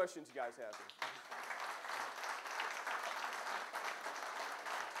 any questions you guys have?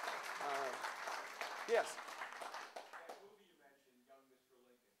 Yes. That movie you mentioned, Young Mr.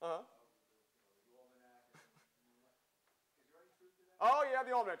 Lincoln. The almanac. Is there any truth to that? Oh yeah,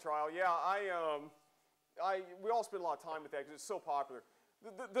 the almanac trial. Yeah, we all spend a lot of time with that because it's so popular.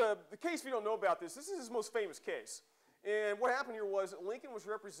 The case, if you don't know about this is his most famous case. And what happened here was Lincoln was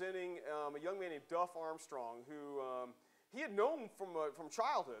representing a young man named Duff Armstrong, who he had known from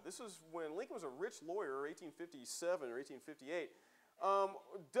childhood. This was when Lincoln was a rich lawyer, 1857 or 1858.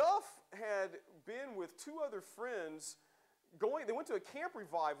 Duff had been with two other friends they went to a camp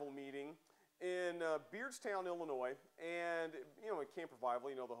revival meeting in Beardstown, Illinois, and, you know, a camp revival,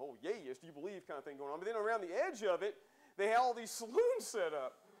 you know, the whole yay-ish, do you believe kind of thing going on. But then around the edge of it, they had all these saloons set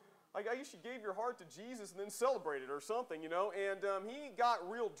up. Like, I guess you gave your heart to Jesus and then celebrated or something, you know. And he got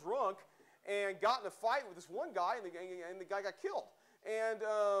real drunk and got in a fight with this one guy, and the guy got killed. And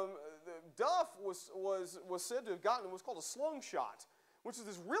Duff was said to have gotten what's called a slungshot, which is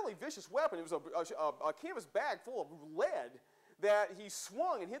this really vicious weapon. It was a canvas bag full of lead that he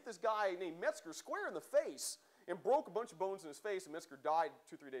swung and hit this guy named Metzger square in the face and broke a bunch of bones in his face, and Metzger died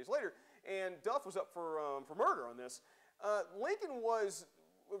 2 or 3 days later. And Duff was up for murder on this. Lincoln was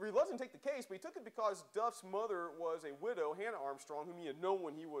reluctant to take the case, but he took it because Duff's mother was a widow, Hannah Armstrong, whom he had known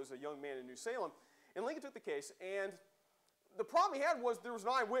when he was a young man in New Salem. And Lincoln took the case, and the problem he had was there was an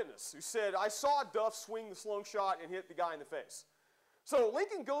eyewitness who said, I saw Duff swing the slungshot and hit the guy in the face. So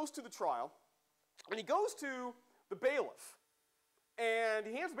Lincoln goes to the trial, and he goes to the bailiff, and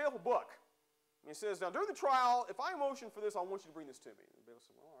he hands the bailiff a book. And he says, now during the trial, if I motion for this, I want you to bring this to me. And the bailiff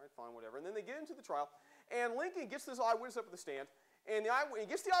says, well, all right, fine, whatever. And then they get into the trial, and Lincoln gets this eyewitness up at the stand, and he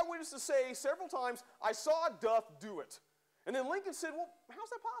gets the eyewitness to say several times, I saw Duff do it. And then Lincoln said, well, how's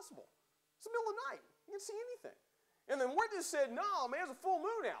that possible? It's the middle of the night. You can see anything. And then witness said, no, man, there's a full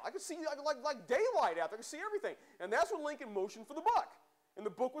moon out. I could see like daylight out there. I could see everything. And that's when Lincoln motioned for the book. And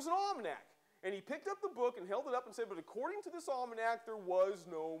the book was an almanac. And he picked up the book and held it up and said, but according to this almanac, there was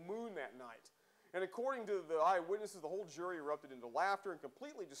no moon that night. And according to the eyewitnesses, the whole jury erupted into laughter and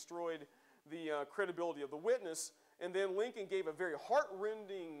completely destroyed the credibility of the witness. And then Lincoln gave a very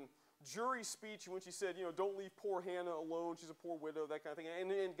heart-rending jury speech in which he said, don't leave poor Hannah alone. She's a poor widow, that kind of thing,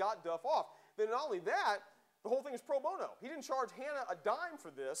 and got Duff off. Then not only that, the whole thing is pro bono. He didn't charge Hannah a dime for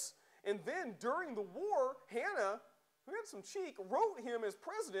this. And then during the war, Hannah, who had some cheek, wrote him as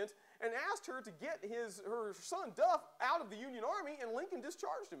president and asked her to get her son Duff out of the Union Army, and Lincoln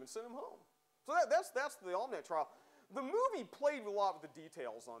discharged him and sent him home. So that's the almanac trial. The movie played a lot with the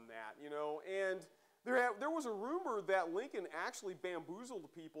details on that, and there was a rumor that Lincoln actually bamboozled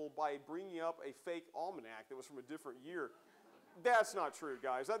people by bringing up a fake almanac that was from a different year. That's not true,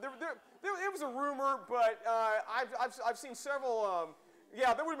 guys. It was a rumor, but I've seen several.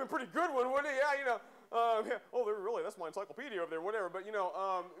 Yeah, that would have been a pretty good one, wouldn't it? Yeah, oh, really? That's my encyclopedia over there, whatever. But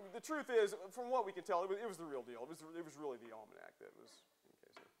the truth is, from what we can tell, it was the real deal. It was really the almanac that was in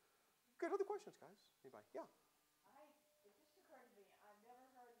case there. Good. Other questions, guys? Anybody? Yeah. It just occurred to me, I've never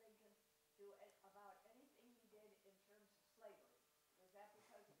heard Lincoln do it about anything he did in terms of slavery. Was that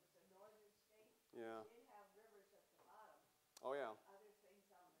because it was a northern state? Yeah. It did have rivers at the bottom. Oh, yeah. Other things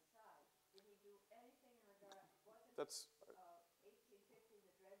on the side. Did he do anything in regard? Wasn't That's 1850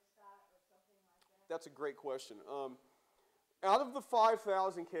 the Dred Scott or something like that? That's a great question. Out of the 5,000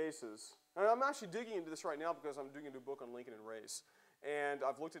 cases, and I'm actually digging into this right now because I'm doing a new book on Lincoln and race, and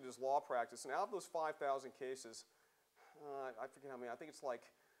I've looked at his law practice, and out of those 5,000 cases, I forget how many, I think it's like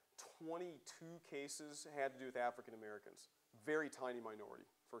 22 cases had to do with African Americans. Very tiny minority,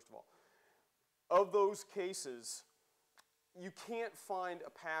 first of all. Of those cases, you can't find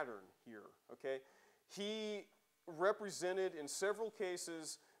a pattern here, okay? He represented in several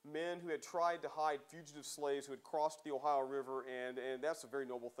cases men who had tried to hide fugitive slaves who had crossed the Ohio River, and that's a very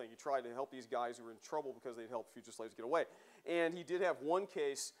noble thing. He tried to help these guys who were in trouble because they'd helped fugitive slaves get away. And he did have one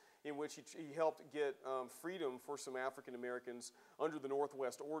case in which he helped get freedom for some African Americans under the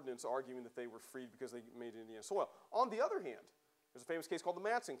Northwest Ordinance, arguing that they were freed because they made Indiana soil. On the other hand, there's a famous case called the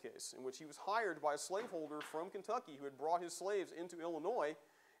Matson case, in which he was hired by a slaveholder from Kentucky who had brought his slaves into Illinois,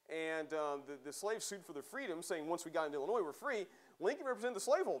 and the slaves sued for their freedom, saying once we got into Illinois, we're free. Lincoln represented the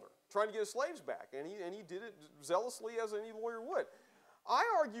slaveholder, trying to get his slaves back, and he did it zealously as any lawyer would. I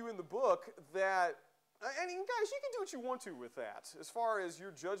argue in the book that, and guys, you can do what you want to with that, as far as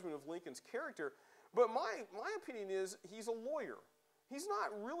your judgment of Lincoln's character, but my opinion is he's a lawyer. He's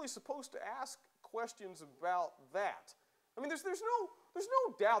not really supposed to ask questions about that. I mean, there's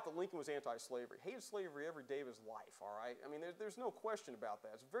no doubt that Lincoln was anti-slavery, hated slavery every day of his life, all right? I mean, there's no question about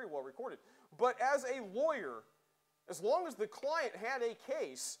that. It's very well recorded. But as a lawyer, as long as the client had a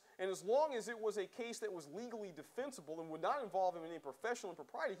case, and as long as it was a case that was legally defensible and would not involve him in any professional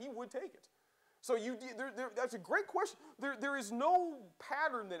impropriety, he would take it. So that's a great question. There is no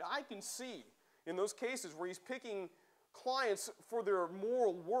pattern that I can see in those cases where he's picking clients for their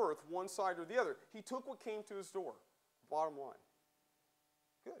moral worth, one side or the other. He took what came to his door, bottom line.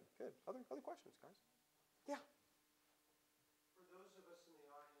 Good, good. Other questions, guys? Yeah. For those of us in the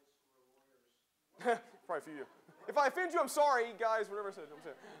audience who are lawyers, probably for you. If I offend you, I'm sorry, guys, whatever I said. I'm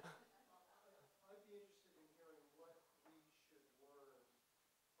saying. I'd be interested in hearing what we should learn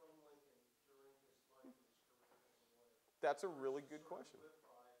from Lincoln during his life and his career as a lawyer. That's a really good question.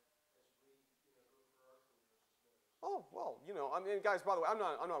 Oh, well, I mean, guys, by the way, I'm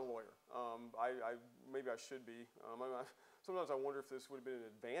not a lawyer. Maybe I should be. Sometimes I wonder if this would have been an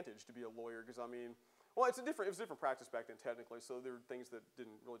advantage to be a lawyer, because, I mean, well, it was a different practice back then, technically, so there were things that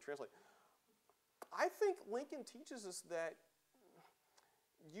didn't really translate. I think Lincoln teaches us that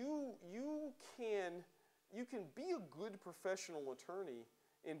you can be a good professional attorney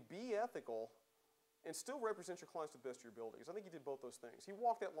and be ethical and still represent your clients to the best of your abilities. I think he did both those things. He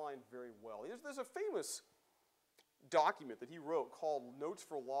walked that line very well. There's a famous document that he wrote called Notes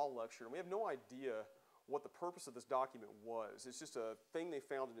for a Law Lecture, and we have no idea what the purpose of this document was. It's just a thing they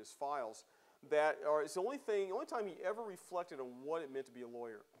found in his files it's the only time he ever reflected on what it meant to be a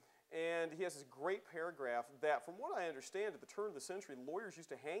lawyer. And he has this great paragraph that, from what I understand, at the turn of the century, lawyers used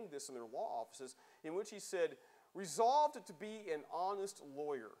to hang this in their law offices, in which he said, resolved to be an honest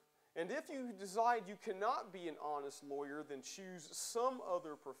lawyer. And if you decide you cannot be an honest lawyer, then choose some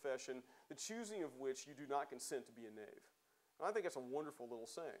other profession, the choosing of which you do not consent to be a knave. And I think that's a wonderful little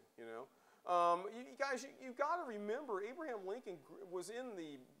saying, You guys, you've got to remember, Abraham Lincoln was in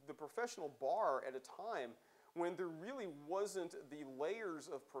the professional bar at a time when there really wasn't the layers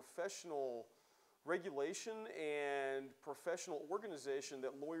of professional regulation and professional organization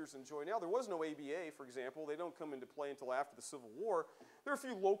that lawyers enjoy now. There was no ABA, for example. They don't come into play until after the Civil War. There are a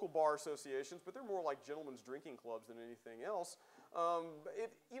few local bar associations, but they're more like gentlemen's drinking clubs than anything else. I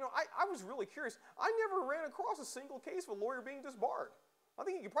was really curious. I never ran across a single case of a lawyer being disbarred. I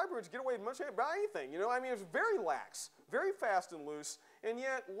think you could probably get away with much about anything. I mean, it's very lax, very fast and loose. And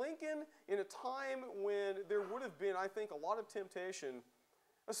yet, Lincoln, in a time when there would have been, I think, a lot of temptation,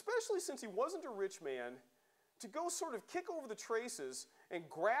 especially since he wasn't a rich man, to go sort of kick over the traces and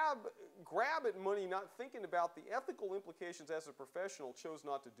grab at money, not thinking about the ethical implications as a professional, chose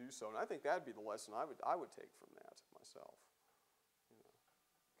not to do so. And I think that'd be the lesson I would take from that myself.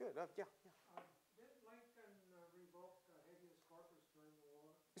 Good. Yeah. Did Lincoln revoke habeas corpus during the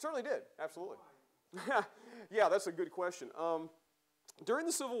war? He certainly did. Absolutely. Yeah, that's a good question. During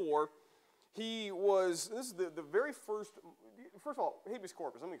the Civil War, this is the very first of all, habeas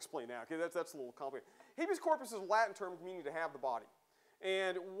corpus, let me explain that, okay? That's a little complicated. Habeas corpus is a Latin term meaning to have the body.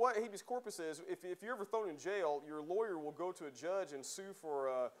 And what habeas corpus is, if you're ever thrown in jail, your lawyer will go to a judge and sue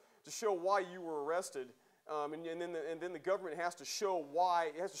to show why you were arrested, and then the government has to show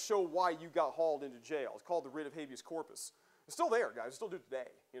why you got hauled into jail. It's called the writ of habeas corpus. It's still there, guys. It's still do today,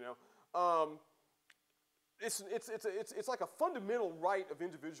 It's like a fundamental right of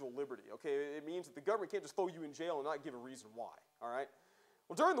individual liberty, okay? It means that the government can't just throw you in jail and not give a reason why, all right?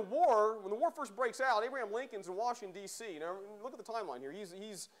 Well, during the war, when the war first breaks out, Abraham Lincoln's in Washington, D.C. Now, look at the timeline here.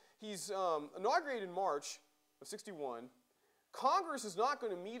 He's inaugurated in March of 61. Congress is not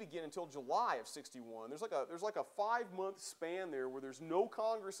going to meet again until July of 61. There's like a 5-month span there where there's no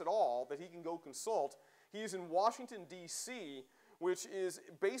Congress at all that he can go consult. He is in Washington, D.C., which is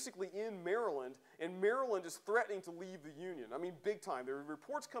basically in Maryland, and Maryland is threatening to leave the Union. I mean, big time. There are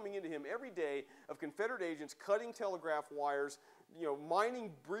reports coming into him every day of Confederate agents cutting telegraph wires,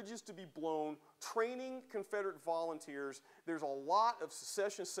 mining bridges to be blown, training Confederate volunteers. There's a lot of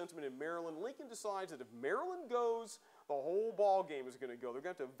secession sentiment in Maryland. Lincoln decides that if Maryland goes, the whole ball game is going to go. They're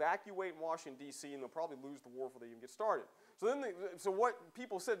going to have to evacuate Washington, D.C., and they'll probably lose the war before they even get started. So what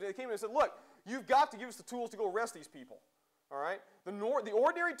people said, they came in and said, look, you've got to give us the tools to go arrest these people. All right? The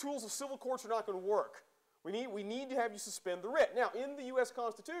ordinary tools of civil courts are not going to work. We need to have you suspend the writ. Now, in the U.S.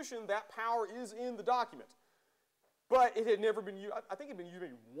 Constitution, that power is in the document. But it had never been used. I think it had been used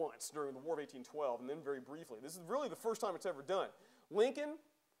maybe once during the War of 1812, and then very briefly. This is really the first time it's ever done. Lincoln,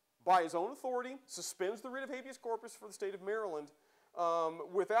 by his own authority, suspends the writ of habeas corpus for the state of Maryland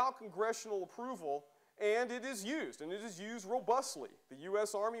without congressional approval, and it is used robustly. The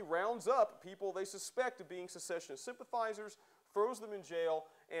U.S. Army rounds up people they suspect of being secessionist sympathizers, throws them in jail,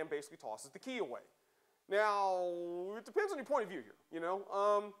 and basically tosses the key away. Now, it depends on your point of view here,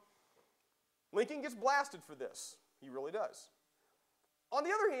 Lincoln gets blasted for this. He really does. On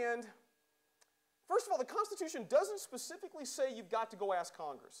the other hand, first of all, the Constitution doesn't specifically say you've got to go ask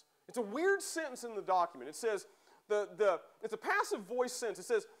Congress. It's a weird sentence in the document. It says, it's a passive voice sentence. It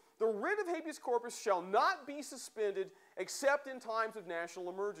says, the writ of habeas corpus shall not be suspended except in times of national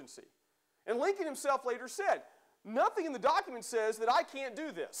emergency. And Lincoln himself later said, nothing in the document says that I can't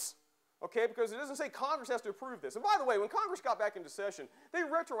do this, okay, because it doesn't say Congress has to approve this. And by the way, when Congress got back into session, they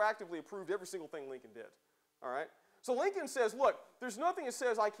retroactively approved every single thing Lincoln did, all right? So Lincoln says, look, there's nothing that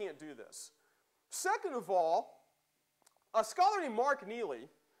says I can't do this. Second of all, a scholar named Mark Neely,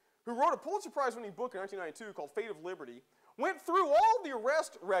 who wrote a Pulitzer Prize-winning book in 1992 called Fate of Liberty, went through all the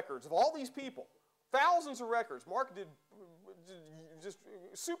arrest records of all these people, thousands of records. Mark did just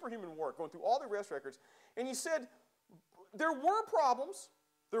superhuman work going through all the arrest records, and he said there were problems,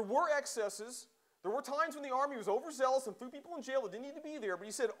 there were excesses, there were times when the Army was overzealous and threw people in jail that didn't need to be there, but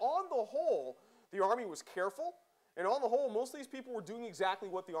he said on the whole, the Army was careful, and on the whole, most of these people were doing exactly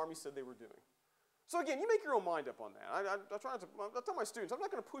what the Army said they were doing. So again, you make your own mind up on that. I tell my students, I'm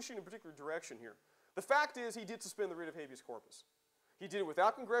not going to push you in a particular direction here. The fact is, he did suspend the writ of habeas corpus. He did it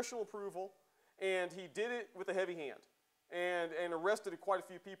without congressional approval, and he did it with a heavy hand, and arrested quite a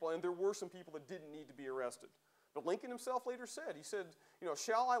few people, and there were some people that didn't need to be arrested. But Lincoln himself later said, he said,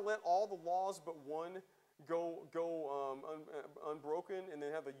 shall I let all the laws but one go unbroken and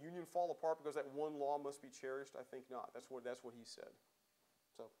then have the Union fall apart because that one law must be cherished? I think not. That's what he said.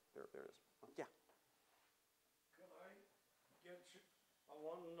 So there it is. Yeah. Could I get you? I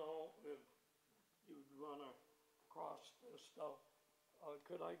want to know if you'd run across this stuff.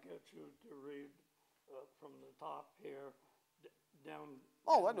 Could I get you to read from the top here down?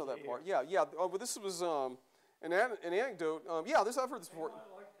 Oh, I know that part. Yeah. Oh, but this was an anecdote. Yeah, I've heard this before.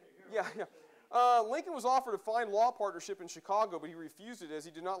 I like to hear it. Yeah. Lincoln was offered a fine law partnership in Chicago, but he refused it as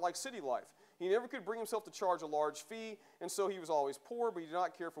he did not like city life. He never could bring himself to charge a large fee, and so he was always poor, but he did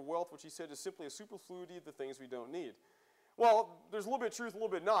not care for wealth, which he said is simply a superfluity of the things we don't need. Well, there's a little bit of truth, a little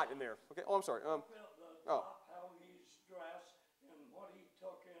bit not in there. Okay. Oh, I'm sorry. How he's dressed and what he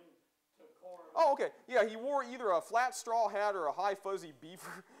took into court. Oh, okay. Yeah, he wore either a flat straw hat or a high fuzzy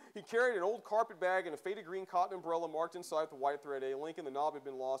beaver. He carried an old carpet bag and a faded green cotton umbrella marked inside with a white thread A. Lincoln, the knob had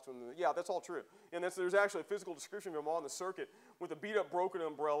been lost when the, yeah, that's all true. And there's actually a physical description of him on the circuit with a beat up broken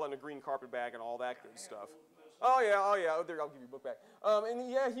umbrella and a green carpet bag and all that good stuff. Oh yeah. Oh, there, I'll give you a book back. And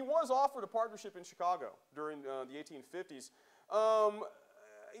yeah, he was offered a partnership in Chicago during the 1850s.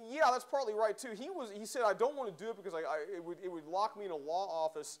 Yeah, that's partly right too. He said, I don't want to do it because it would lock me in a law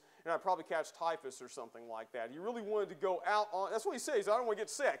office and I'd probably catch typhus or something like that. He really wanted to go out on, that's what he says, he said, I don't want to get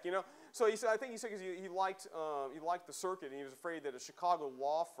sick, you know. So he said, I think he said because he liked the circuit and he was afraid that a Chicago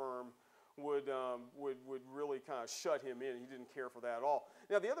law firm would really kind of shut him in. He didn't care for that at all.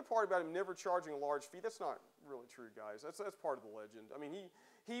 Now, the other part about him never charging a large fee, that's not really true, guys. That's part of the legend. I mean,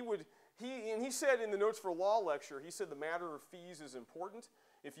 he said in the Notes for a Law lecture, he said the matter of fees is important.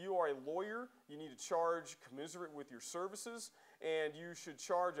 If you are a lawyer, you need to charge commensurate with your services, and you should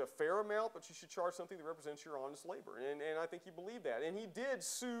charge a fair amount, but you should charge something that represents your honest labor. And I think he believed that. And he did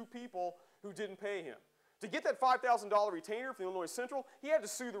sue people who didn't pay him. To get that $5,000 retainer from Illinois Central, he had to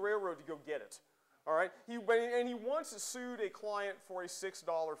sue the railroad to go get it. All right? And he once sued a client for a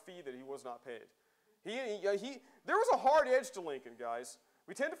 $6 fee that he was not paid. There was a hard edge to Lincoln, guys.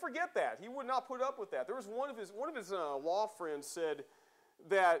 We tend to forget that. He would not put up with that. There was one of his law friends said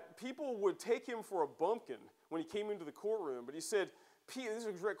that people would take him for a bumpkin when he came into the courtroom. But he said, this is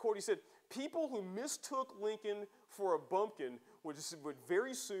a direct quote, he said, people who mistook Lincoln for a bumpkin would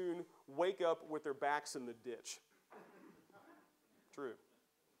very soon wake up with their backs in the ditch. True.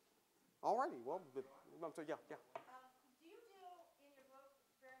 All righty, well, I'm sorry, yeah. Do you deal in your book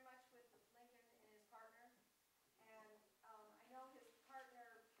very much with Lincoln and his partner? And I know his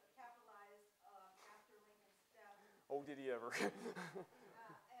partner capitalized after Lincoln's death. Oh, did he ever?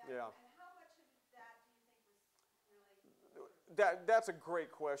 Yeah. And how much of that do you think was really? That's a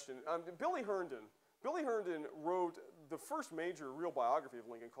great question. Billy Hildene wrote the first major real biography of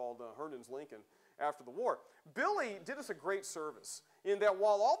Lincoln called Herndon's Lincoln after the war. Billy did us a great service in that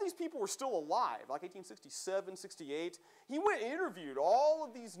while all these people were still alive, like 1867, 68, he went and interviewed all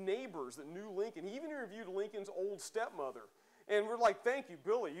of these neighbors that knew Lincoln. He even interviewed Lincoln's old stepmother. And we're like, thank you,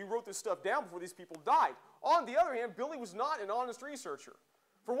 Billy. You wrote this stuff down before these people died. On the other hand, Billy was not an honest researcher.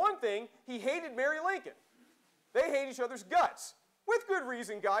 For one thing, he hated Mary Lincoln. They hate each other's guts. With good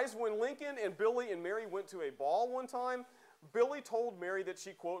reason, guys. When Lincoln and Billy and Mary went to a ball one time, Billy told Mary that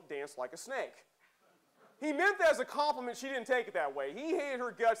she, quote, danced like a snake. He meant that as a compliment. She didn't take it that way. He hated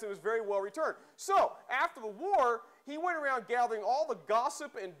her guts and it was very well returned. So, after the war, he went around gathering all the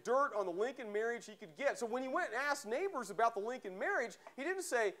gossip and dirt on the Lincoln marriage he could get. So when he went and asked neighbors about the Lincoln marriage, he didn't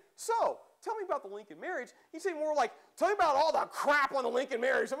say, so, tell me about the Lincoln marriage. He'd say more like, tell me about all the crap on the Lincoln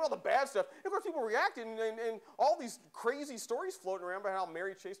marriage, tell me all the bad stuff. And of course, people reacted, and all these crazy stories floating around about how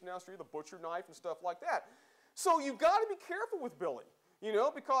Mary chased him down the street with a butcher knife and stuff like that. So you've got to be careful with Billy, you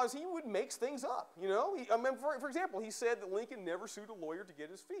know, because he would make things up, you know. For example, he said that Lincoln never sued a lawyer to get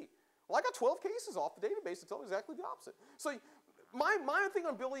his fee. Well, I got 12 cases off the database that tell me exactly the opposite. So my thing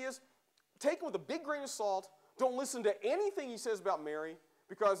on Billy is take him with a big grain of salt. Don't listen to anything he says about Mary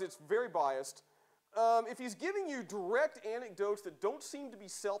because it's very biased. If he's giving you direct anecdotes that don't seem to be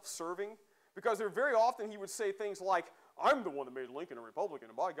self-serving, because very often he would say things like, I'm the one that made Lincoln a Republican,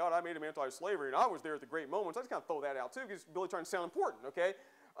 and by God, I made him anti-slavery, and I was there at the great moments. I just kind of throw that out too because Billy trying to sound important, okay?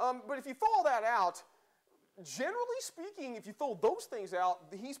 But if you throw all that out, generally speaking, if you throw those things out,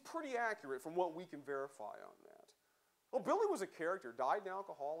 he's pretty accurate from what we can verify on that. Well, Billy was a character, died an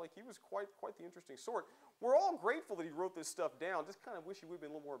alcoholic. He was quite the interesting sort. We're all grateful that he wrote this stuff down. Just kind of wish he would have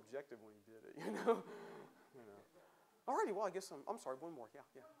been a little more objective when he did it, you know? All righty, well, I guess I'm sorry, one more, yeah.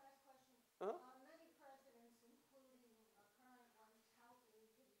 One last question. Uh-huh. Many presidents, including current ones, tout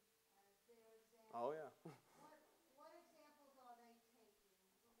Lincoln as their example. Oh, yeah. What examples are they taking?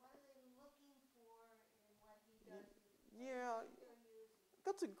 What are they looking for in what he does? Yeah,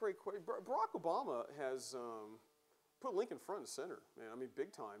 that's a great question. Barack Obama has put Lincoln front and center, man. I mean,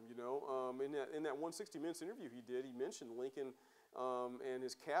 big time, you know. In that 160 Minutes interview he did, he mentioned Lincoln and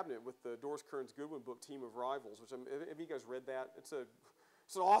his cabinet with the Doris Kearns Goodwin book, Team of Rivals, which, have you guys read that? It's an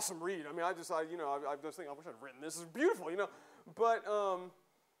awesome read. I mean, I just think, I wish I'd written this. It's beautiful, you know. But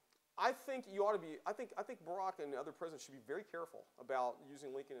I think you ought to be, I think Barack and other presidents should be very careful about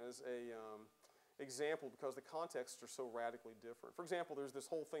using Lincoln as example because the contexts are so radically different. For example, there's this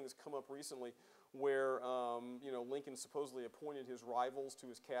whole thing that's come up recently where Lincoln supposedly appointed his rivals to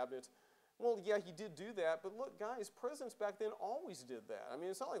his cabinet. Well, yeah, he did do that, but look, guys, presidents back then always did that. I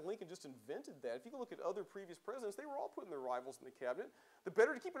mean, it's not like Lincoln just invented that. If you look at other previous presidents, they were all putting their rivals in the cabinet. The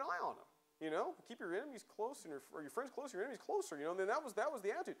better to keep an eye on them. Keep your enemies close or your friends close, your enemies closer. And then that was the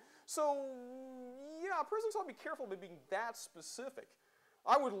attitude. So, yeah, presidents ought to be careful about being that specific.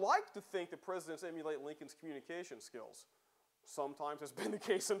 I would like to think that presidents emulate Lincoln's communication skills. Sometimes it's been the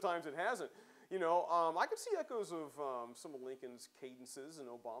case, sometimes it hasn't. I could see echoes of some of Lincoln's cadences and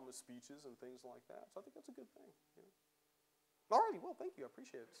Obama's speeches and things like that. So I think that's a good thing. All righty, well, thank you. I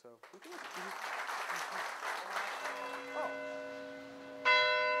appreciate it. So, oh.